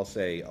that. I'll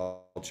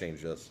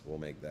change this. We'll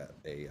make that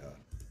a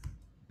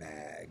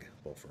bag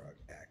bullfrog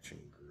action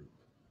group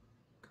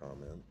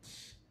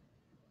comments.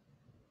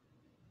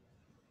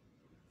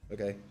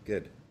 Okay.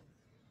 Good.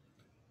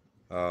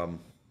 Um,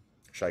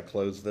 should I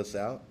close this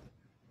out?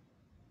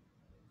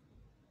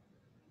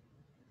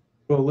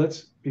 Well,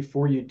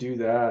 before you do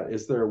that,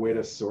 is there a way Yeah.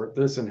 to sort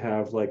this and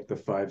have like the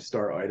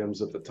 5-star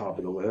items at the top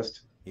of the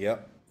list?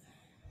 Yep.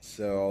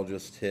 So I'll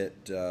just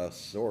hit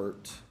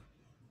sort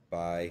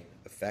by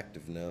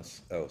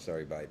effectiveness. Oh,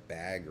 sorry, by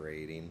bag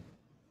rating.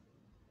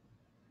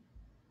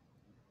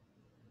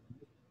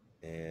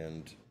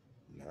 And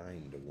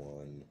 9 to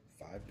 1,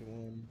 5 to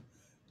 1.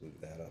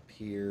 Move that up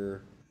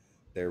here.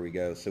 There we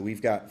go. So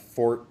we've got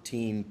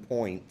 14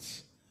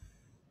 points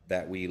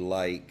that we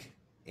like,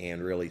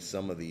 and really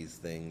some of these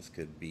things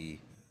could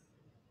be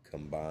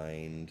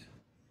combined.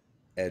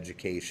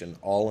 Education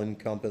all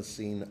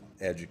encompassing,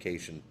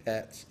 education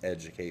pets,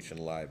 education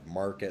live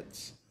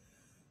markets.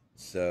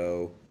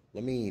 So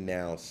let me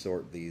now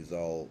sort these.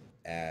 I'll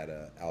add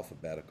a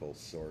alphabetical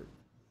sort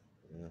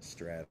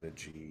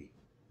strategy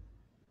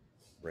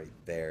right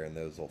there, and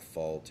those will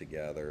fall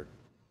together.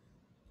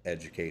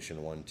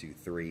 Education 1, 2,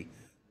 3.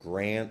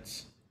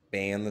 Grants,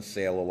 ban the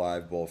sale of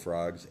live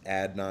bullfrogs,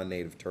 add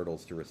non-native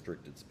turtles to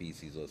restricted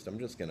species list. I'm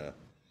just gonna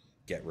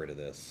get rid of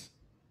this.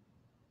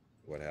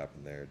 What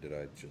happened there?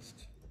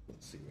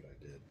 Let's see what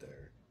I did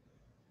there.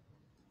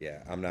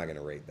 Yeah, I'm not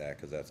gonna rate that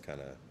because that's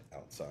kind of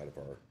outside of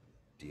our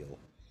deal.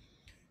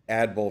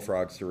 Add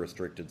bullfrogs to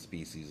restricted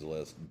species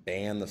list,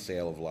 ban the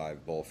sale of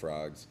live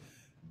bullfrogs,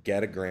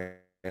 get a grant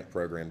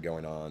program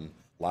going on,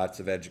 lots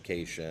of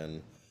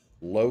education,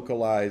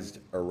 localized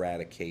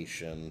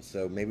eradication.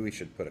 So maybe we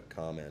should put a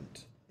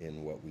comment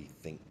in what we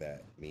think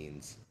that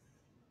means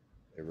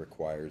it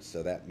requires.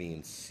 So that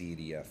means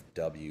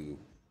CDFW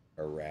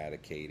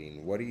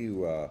eradicating.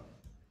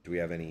 Do we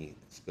have any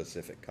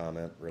specific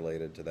comment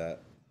related to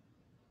that?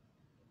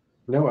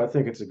 No, I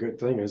think it's a good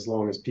thing as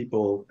long as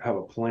people have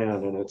a plan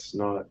and it's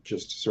not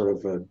just sort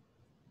of a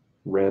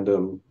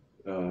random,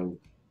 um,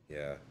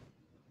 Yeah.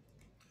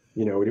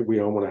 we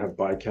don't want to have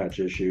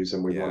bycatch issues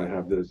and we want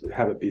Yeah. to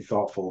have it be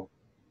thoughtful.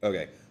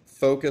 Okay.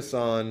 Focus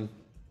on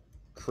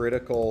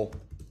critical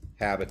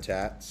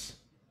habitats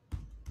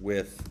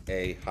with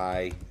a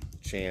high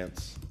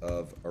chance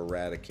of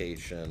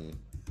eradication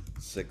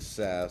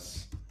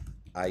success,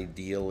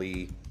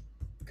 ideally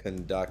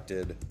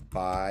conducted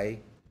by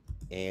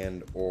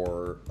and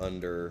or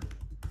under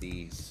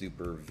the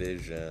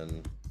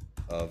supervision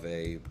of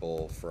a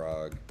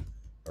bullfrog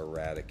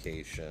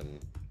eradication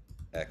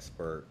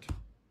expert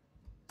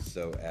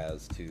so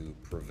as to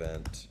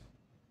prevent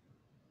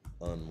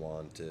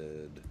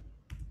unwanted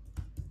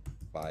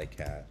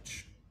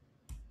bycatch.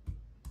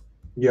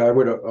 Yeah, I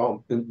would,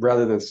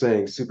 rather than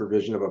saying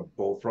supervision of a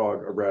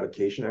bullfrog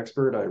eradication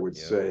expert, I would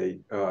Yep. say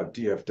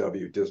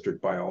DFW,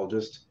 district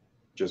biologist,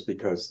 just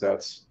because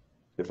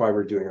if I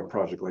were doing a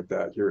project like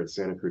that here in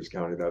Santa Cruz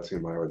County, that's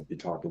whom I would be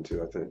talking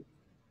to, I think.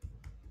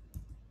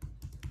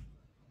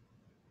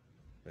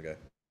 Okay.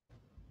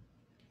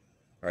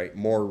 All right.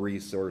 More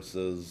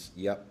resources.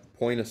 Yep.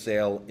 Point of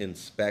sale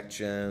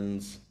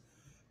inspections.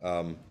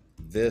 Um,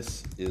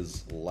 this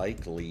is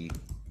likely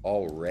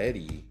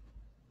already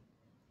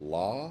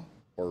law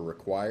or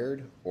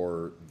required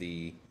or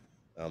the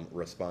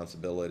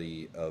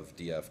responsibility of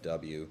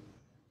DFW.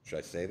 Should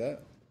I say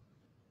that?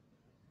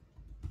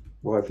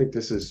 Well, I think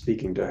this is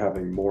speaking to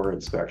having more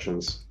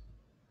inspections.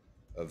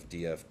 Of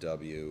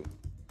DFW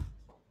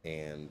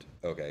And,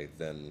 okay,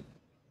 then,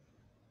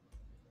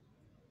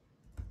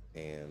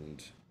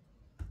 and,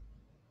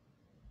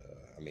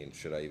 I mean,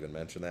 should I even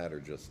mention that or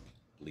just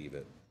leave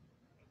it?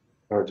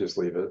 Or just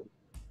leave it.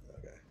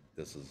 Okay,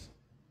 this is,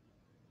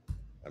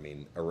 I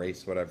mean,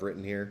 erase what I've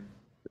written here.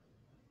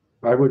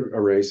 I would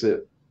erase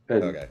it.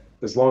 And Okay,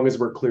 as long as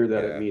we're clear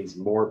that it yeah, means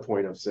more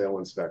point of sale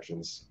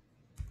inspections.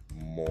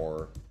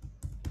 more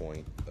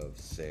point of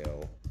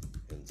sale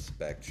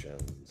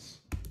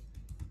inspections.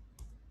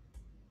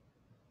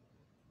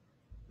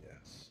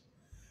 Yes.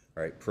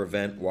 All right,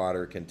 prevent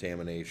water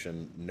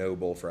contamination. No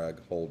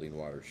bullfrog holding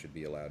water should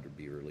be allowed to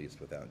be released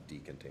without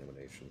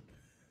decontamination.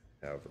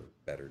 However,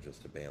 better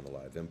just to ban the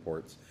live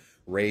imports.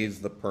 Raise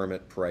the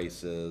permit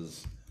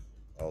prices.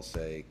 I'll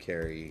say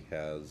Kerry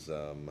has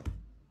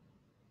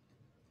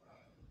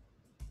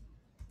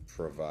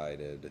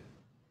provided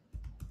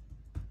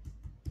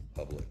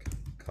public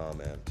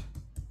comment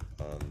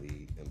on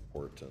the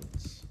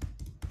importance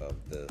of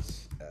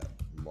this at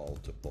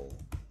multiple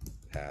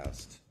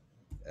past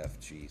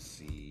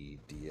FGC,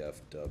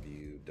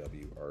 DFW,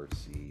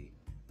 WRC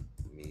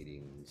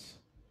meetings.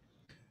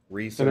 And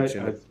Research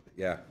into,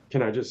 yeah,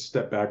 can I just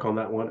step back on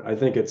that one? I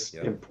think it's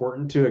yep,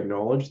 important to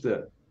acknowledge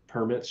that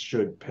permits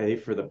should pay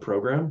for the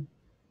program.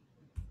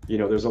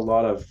 There's a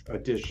lot of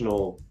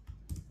additional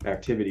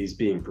activities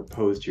being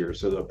proposed here,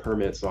 so the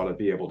permits ought to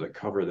be able to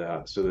cover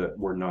that so that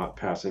we're not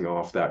passing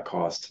off that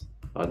cost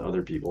on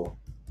other people.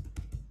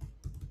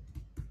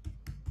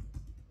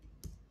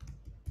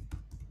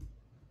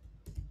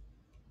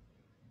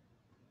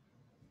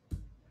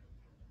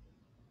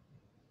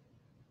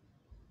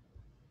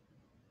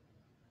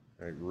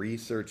 all right,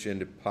 research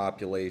into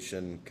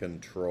population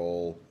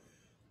control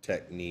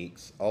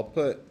techniques. I'll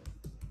put,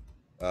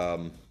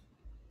 um,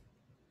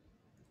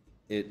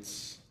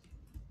 it's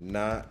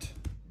not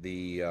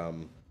the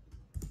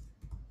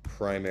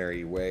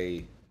primary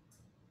way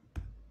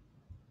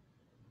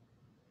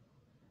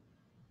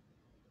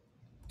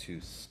to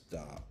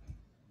stop.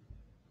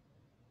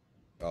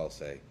 I'll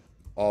say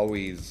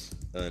always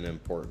an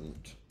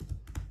important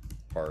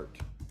part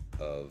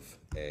of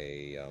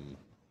a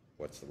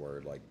what's the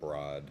word, like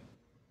broad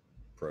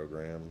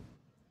program.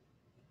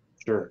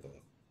 Sure.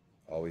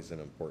 Always an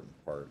important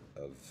part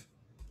of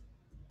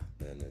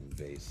an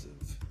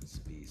invasive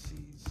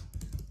species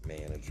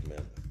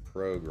management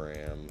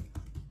program,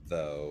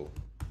 though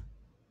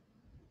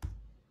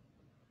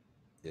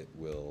it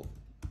will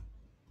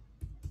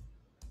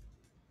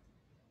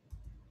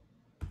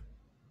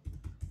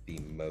be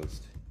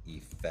most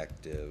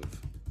effective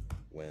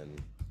when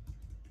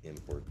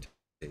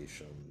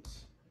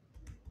importations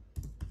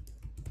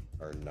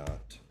are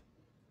not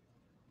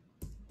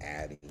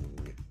adding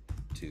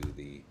to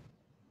the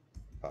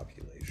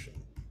population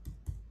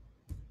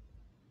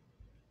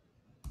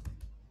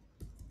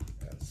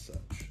as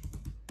such.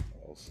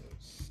 Also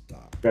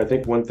stop. I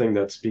think one thing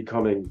that's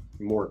becoming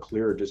more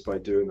clear just by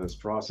doing this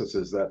process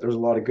is that there's a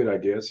lot of good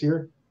ideas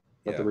here,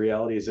 but the Yeah,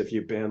 reality is if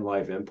you ban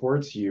live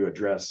imports, you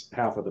address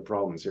half of the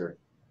problems here.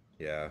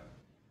 yeah.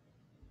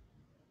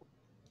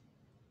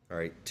 All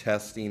right,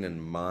 testing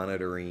and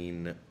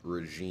monitoring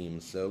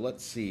regimes. So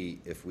let's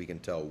see if we can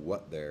tell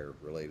what they're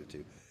related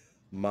to.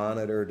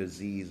 Monitor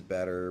disease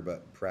better,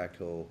 but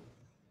practical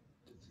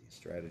disease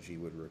strategy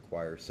would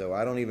require. So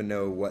I don't even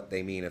know what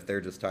they mean if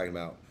they're just talking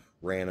about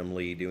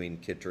randomly doing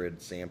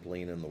chytrid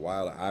sampling in the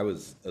wild. I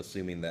was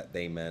assuming that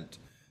they meant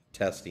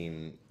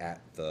testing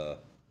at the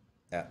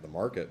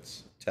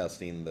markets,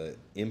 testing the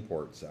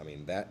imports. I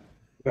mean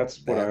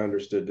That's what I that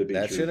understood to be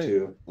that true shouldn't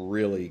too.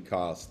 really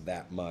cost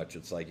that much.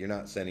 It's like you're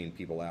not sending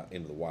people out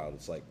into the wild.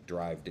 It's like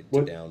drive to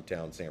What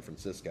downtown San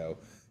Francisco,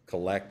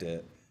 collect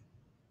it.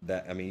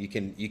 That, I mean, you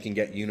can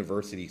get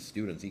university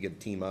students. You could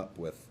team up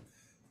with.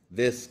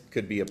 This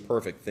could be a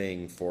perfect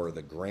thing for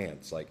the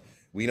grants. Like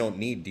we don't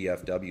need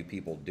DFW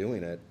people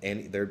doing it,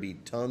 and there'd be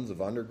tons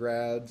of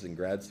undergrads and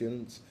grad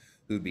students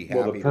who'd be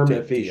Well, the happy to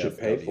permit take fee should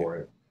pay DFW. for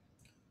it.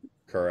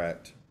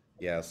 Correct.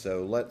 Yeah.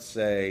 So let's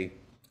say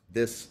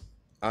this.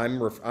 I'm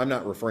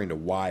not referring to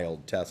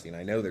wild testing.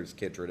 I know there's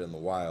chytrid in the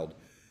wild.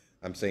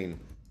 I'm saying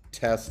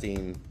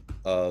testing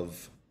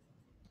of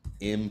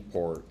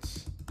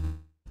imports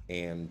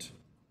and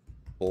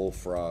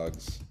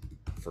bullfrogs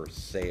for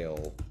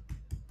sale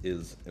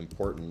is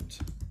important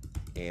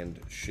and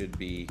should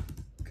be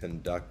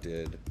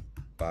conducted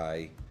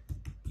by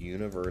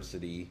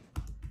university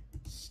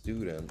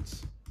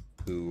students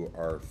who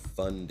are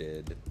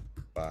funded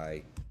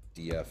by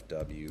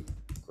DFW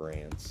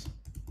grants,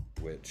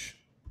 which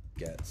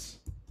gets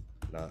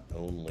not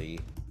only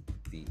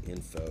the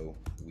info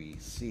we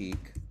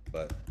seek,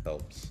 but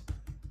helps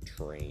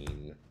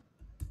train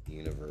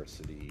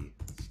university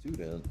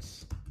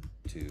students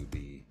to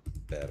be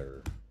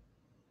better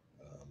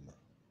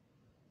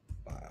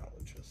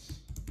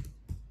biologists.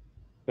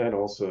 That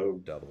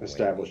also Double whammy.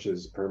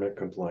 establishes permit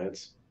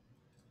compliance.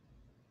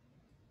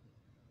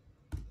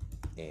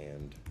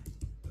 And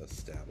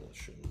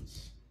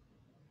establishes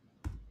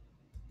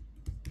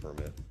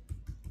permit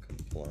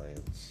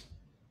compliance.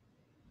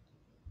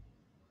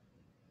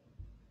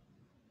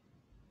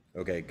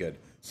 Okay, good.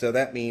 So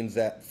that means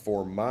that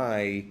for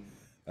my,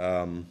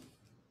 um,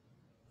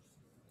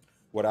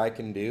 what I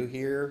can do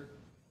here,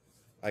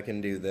 I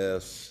can do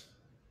this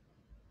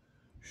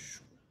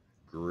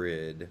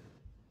grid.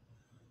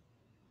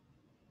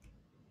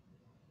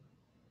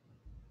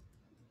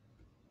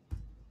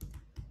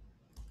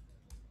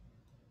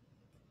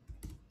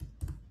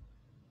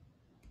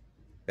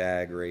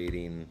 Bag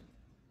rating,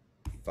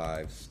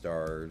 5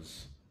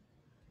 stars.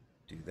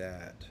 Do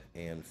that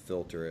and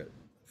filter it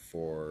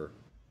for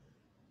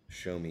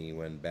show me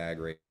when bag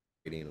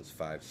rating is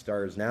 5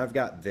 stars. Now I've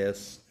got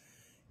this,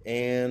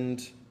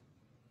 and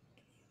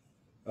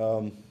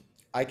um,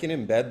 I can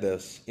embed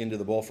this into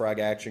the Bullfrog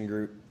Action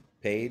Group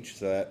page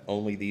so that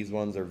only these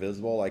ones are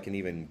visible. I can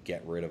even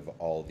get rid of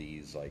all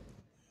these, like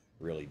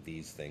really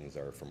these things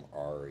are from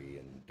Ari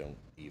and don't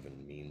even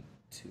mean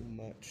too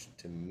much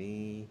to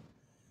me.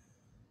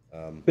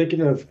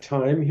 Thinking of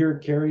time here,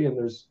 Kerry, and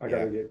I got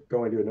Yeah, to get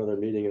going to another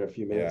meeting in a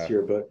few minutes yeah,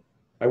 here, but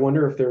I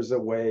wonder if there's a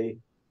way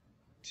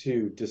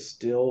to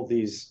distill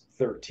these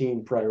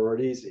 13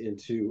 priorities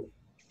into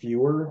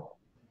fewer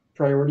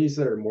priorities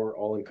that are more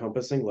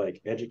all-encompassing, like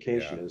yeah,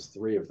 education is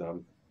three of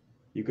them.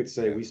 You could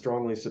say yeah, we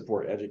strongly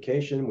support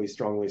education, we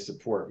strongly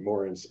support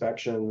more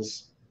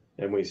inspections,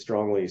 and we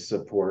strongly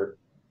support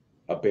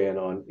a ban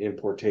on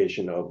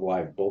importation of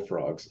live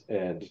bullfrogs.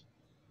 And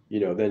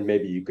then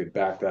maybe you could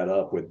back that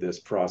up with this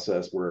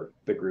process where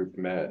the group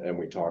met and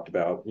we talked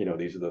about,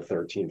 these are the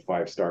 13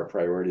 5-star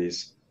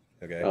priorities.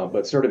 okay,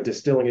 But sort of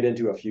distilling it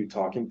into a few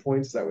talking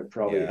points that would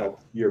probably yeah,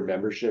 help your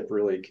membership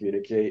really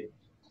communicate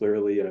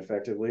clearly and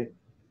effectively.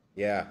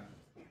 yeah.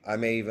 I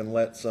may even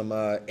let some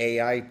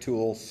AI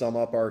tools sum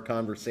up our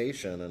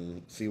conversation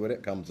and see what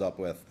it comes up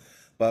with.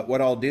 But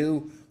what I'll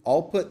do,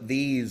 I'll put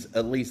these,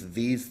 at least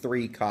these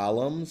 3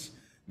 columns,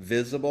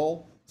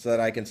 visible so that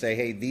I can say,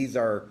 hey, these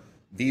are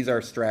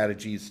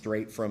strategies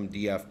straight from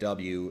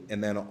DFW,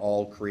 and then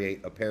I'll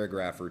create a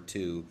paragraph or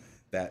two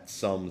that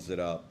sums it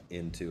up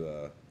into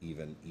a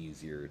even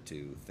easier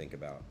to think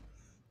about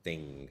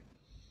thing.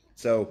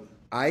 So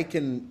I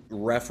can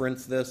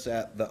reference this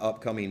at the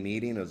upcoming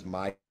meeting as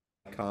my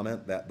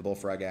comment that the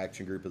Bullfrog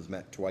Action Group has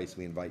met twice.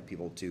 We invite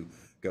people to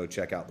go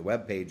check out the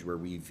webpage where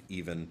we've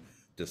even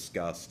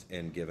discussed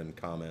and given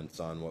comments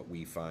on what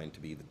we find to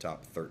be the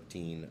top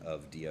 13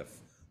 of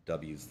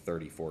DFW's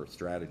 34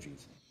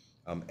 strategies.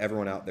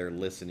 Everyone out there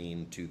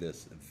listening to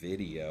this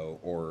video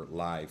or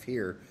live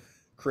here,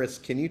 Chris,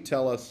 can you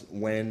tell us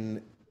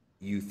when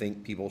you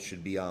think people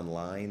should be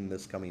online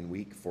this coming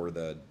week for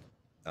the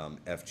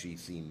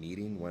FGC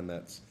meeting, when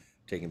that's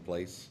taking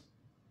place?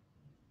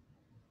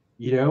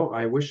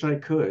 I wish I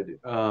could.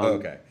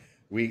 Okay,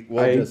 we'll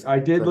I just I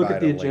did look at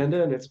provide a the link.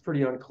 agenda and it's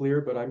pretty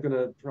unclear, but I'm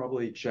gonna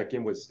probably check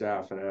in with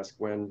staff and ask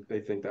when they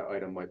think that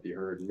item might be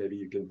heard. Maybe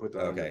you can put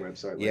that on your Okay,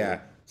 website yeah.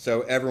 later.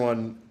 So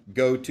everyone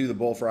go to the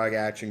Bullfrog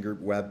Action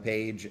Group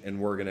webpage, and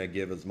we're gonna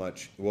give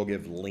we'll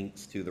give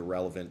links to the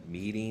relevant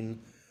meeting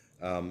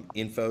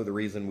info. The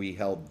reason we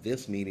held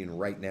this meeting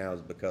right now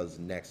is because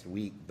next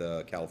week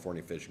the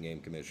California Fish and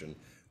Game Commission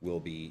will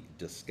be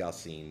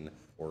discussing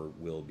or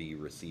will be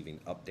receiving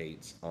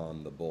updates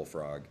on the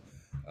Bullfrog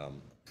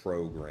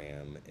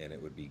program, and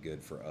it would be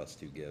good for us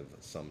to give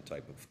some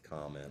type of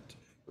comment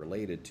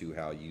related to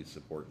how you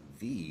support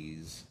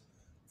these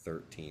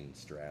 13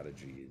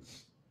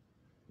 strategies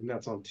And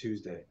that's on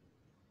Tuesday.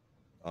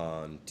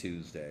 on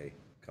Tuesday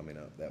coming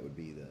up. That would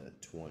be the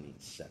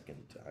 22nd,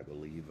 I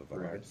believe, of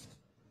Correct. August.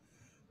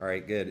 All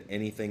right, good.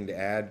 Anything to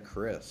add,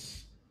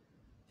 Chris?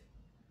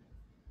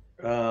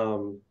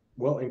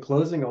 Well, in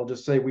closing, I'll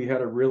just say we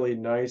had a really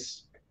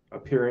nice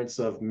appearance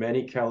of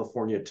many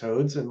California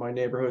toads in my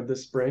neighborhood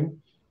this spring,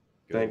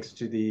 Good. thanks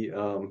to the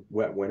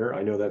wet winter.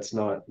 I know that's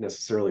not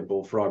necessarily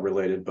bullfrog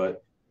related,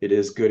 but it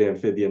is good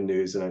amphibian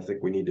news, and I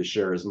think we need to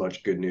share as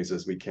much good news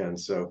as we can.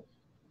 So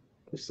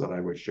I just thought I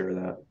would share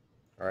that.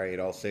 All right,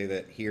 I'll say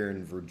that here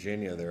in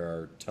Virginia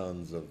there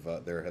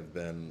have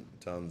been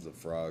tons of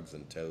frogs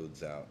and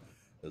toads out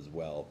as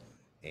well,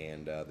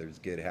 and there's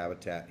good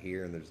habitat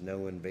here, and there's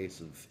no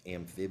invasive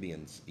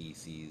amphibian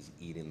species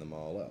eating them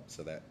all up,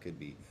 so that could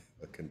be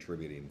a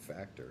contributing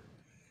factor.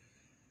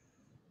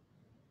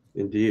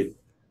 Indeed.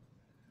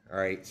 All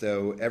right,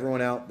 so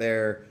everyone out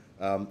there,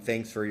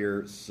 thanks for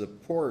your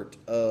support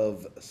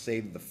of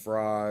Save the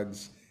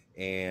Frogs,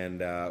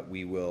 and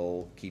we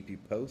will keep you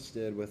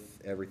posted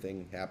with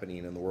everything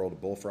happening in the world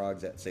of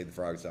bullfrogs at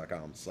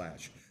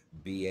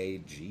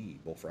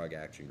savethefrogs.com/BAG, Bullfrog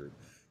Action Group.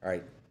 All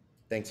right,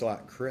 thanks a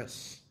lot,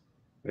 Chris.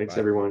 Thanks, Bye.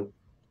 everyone.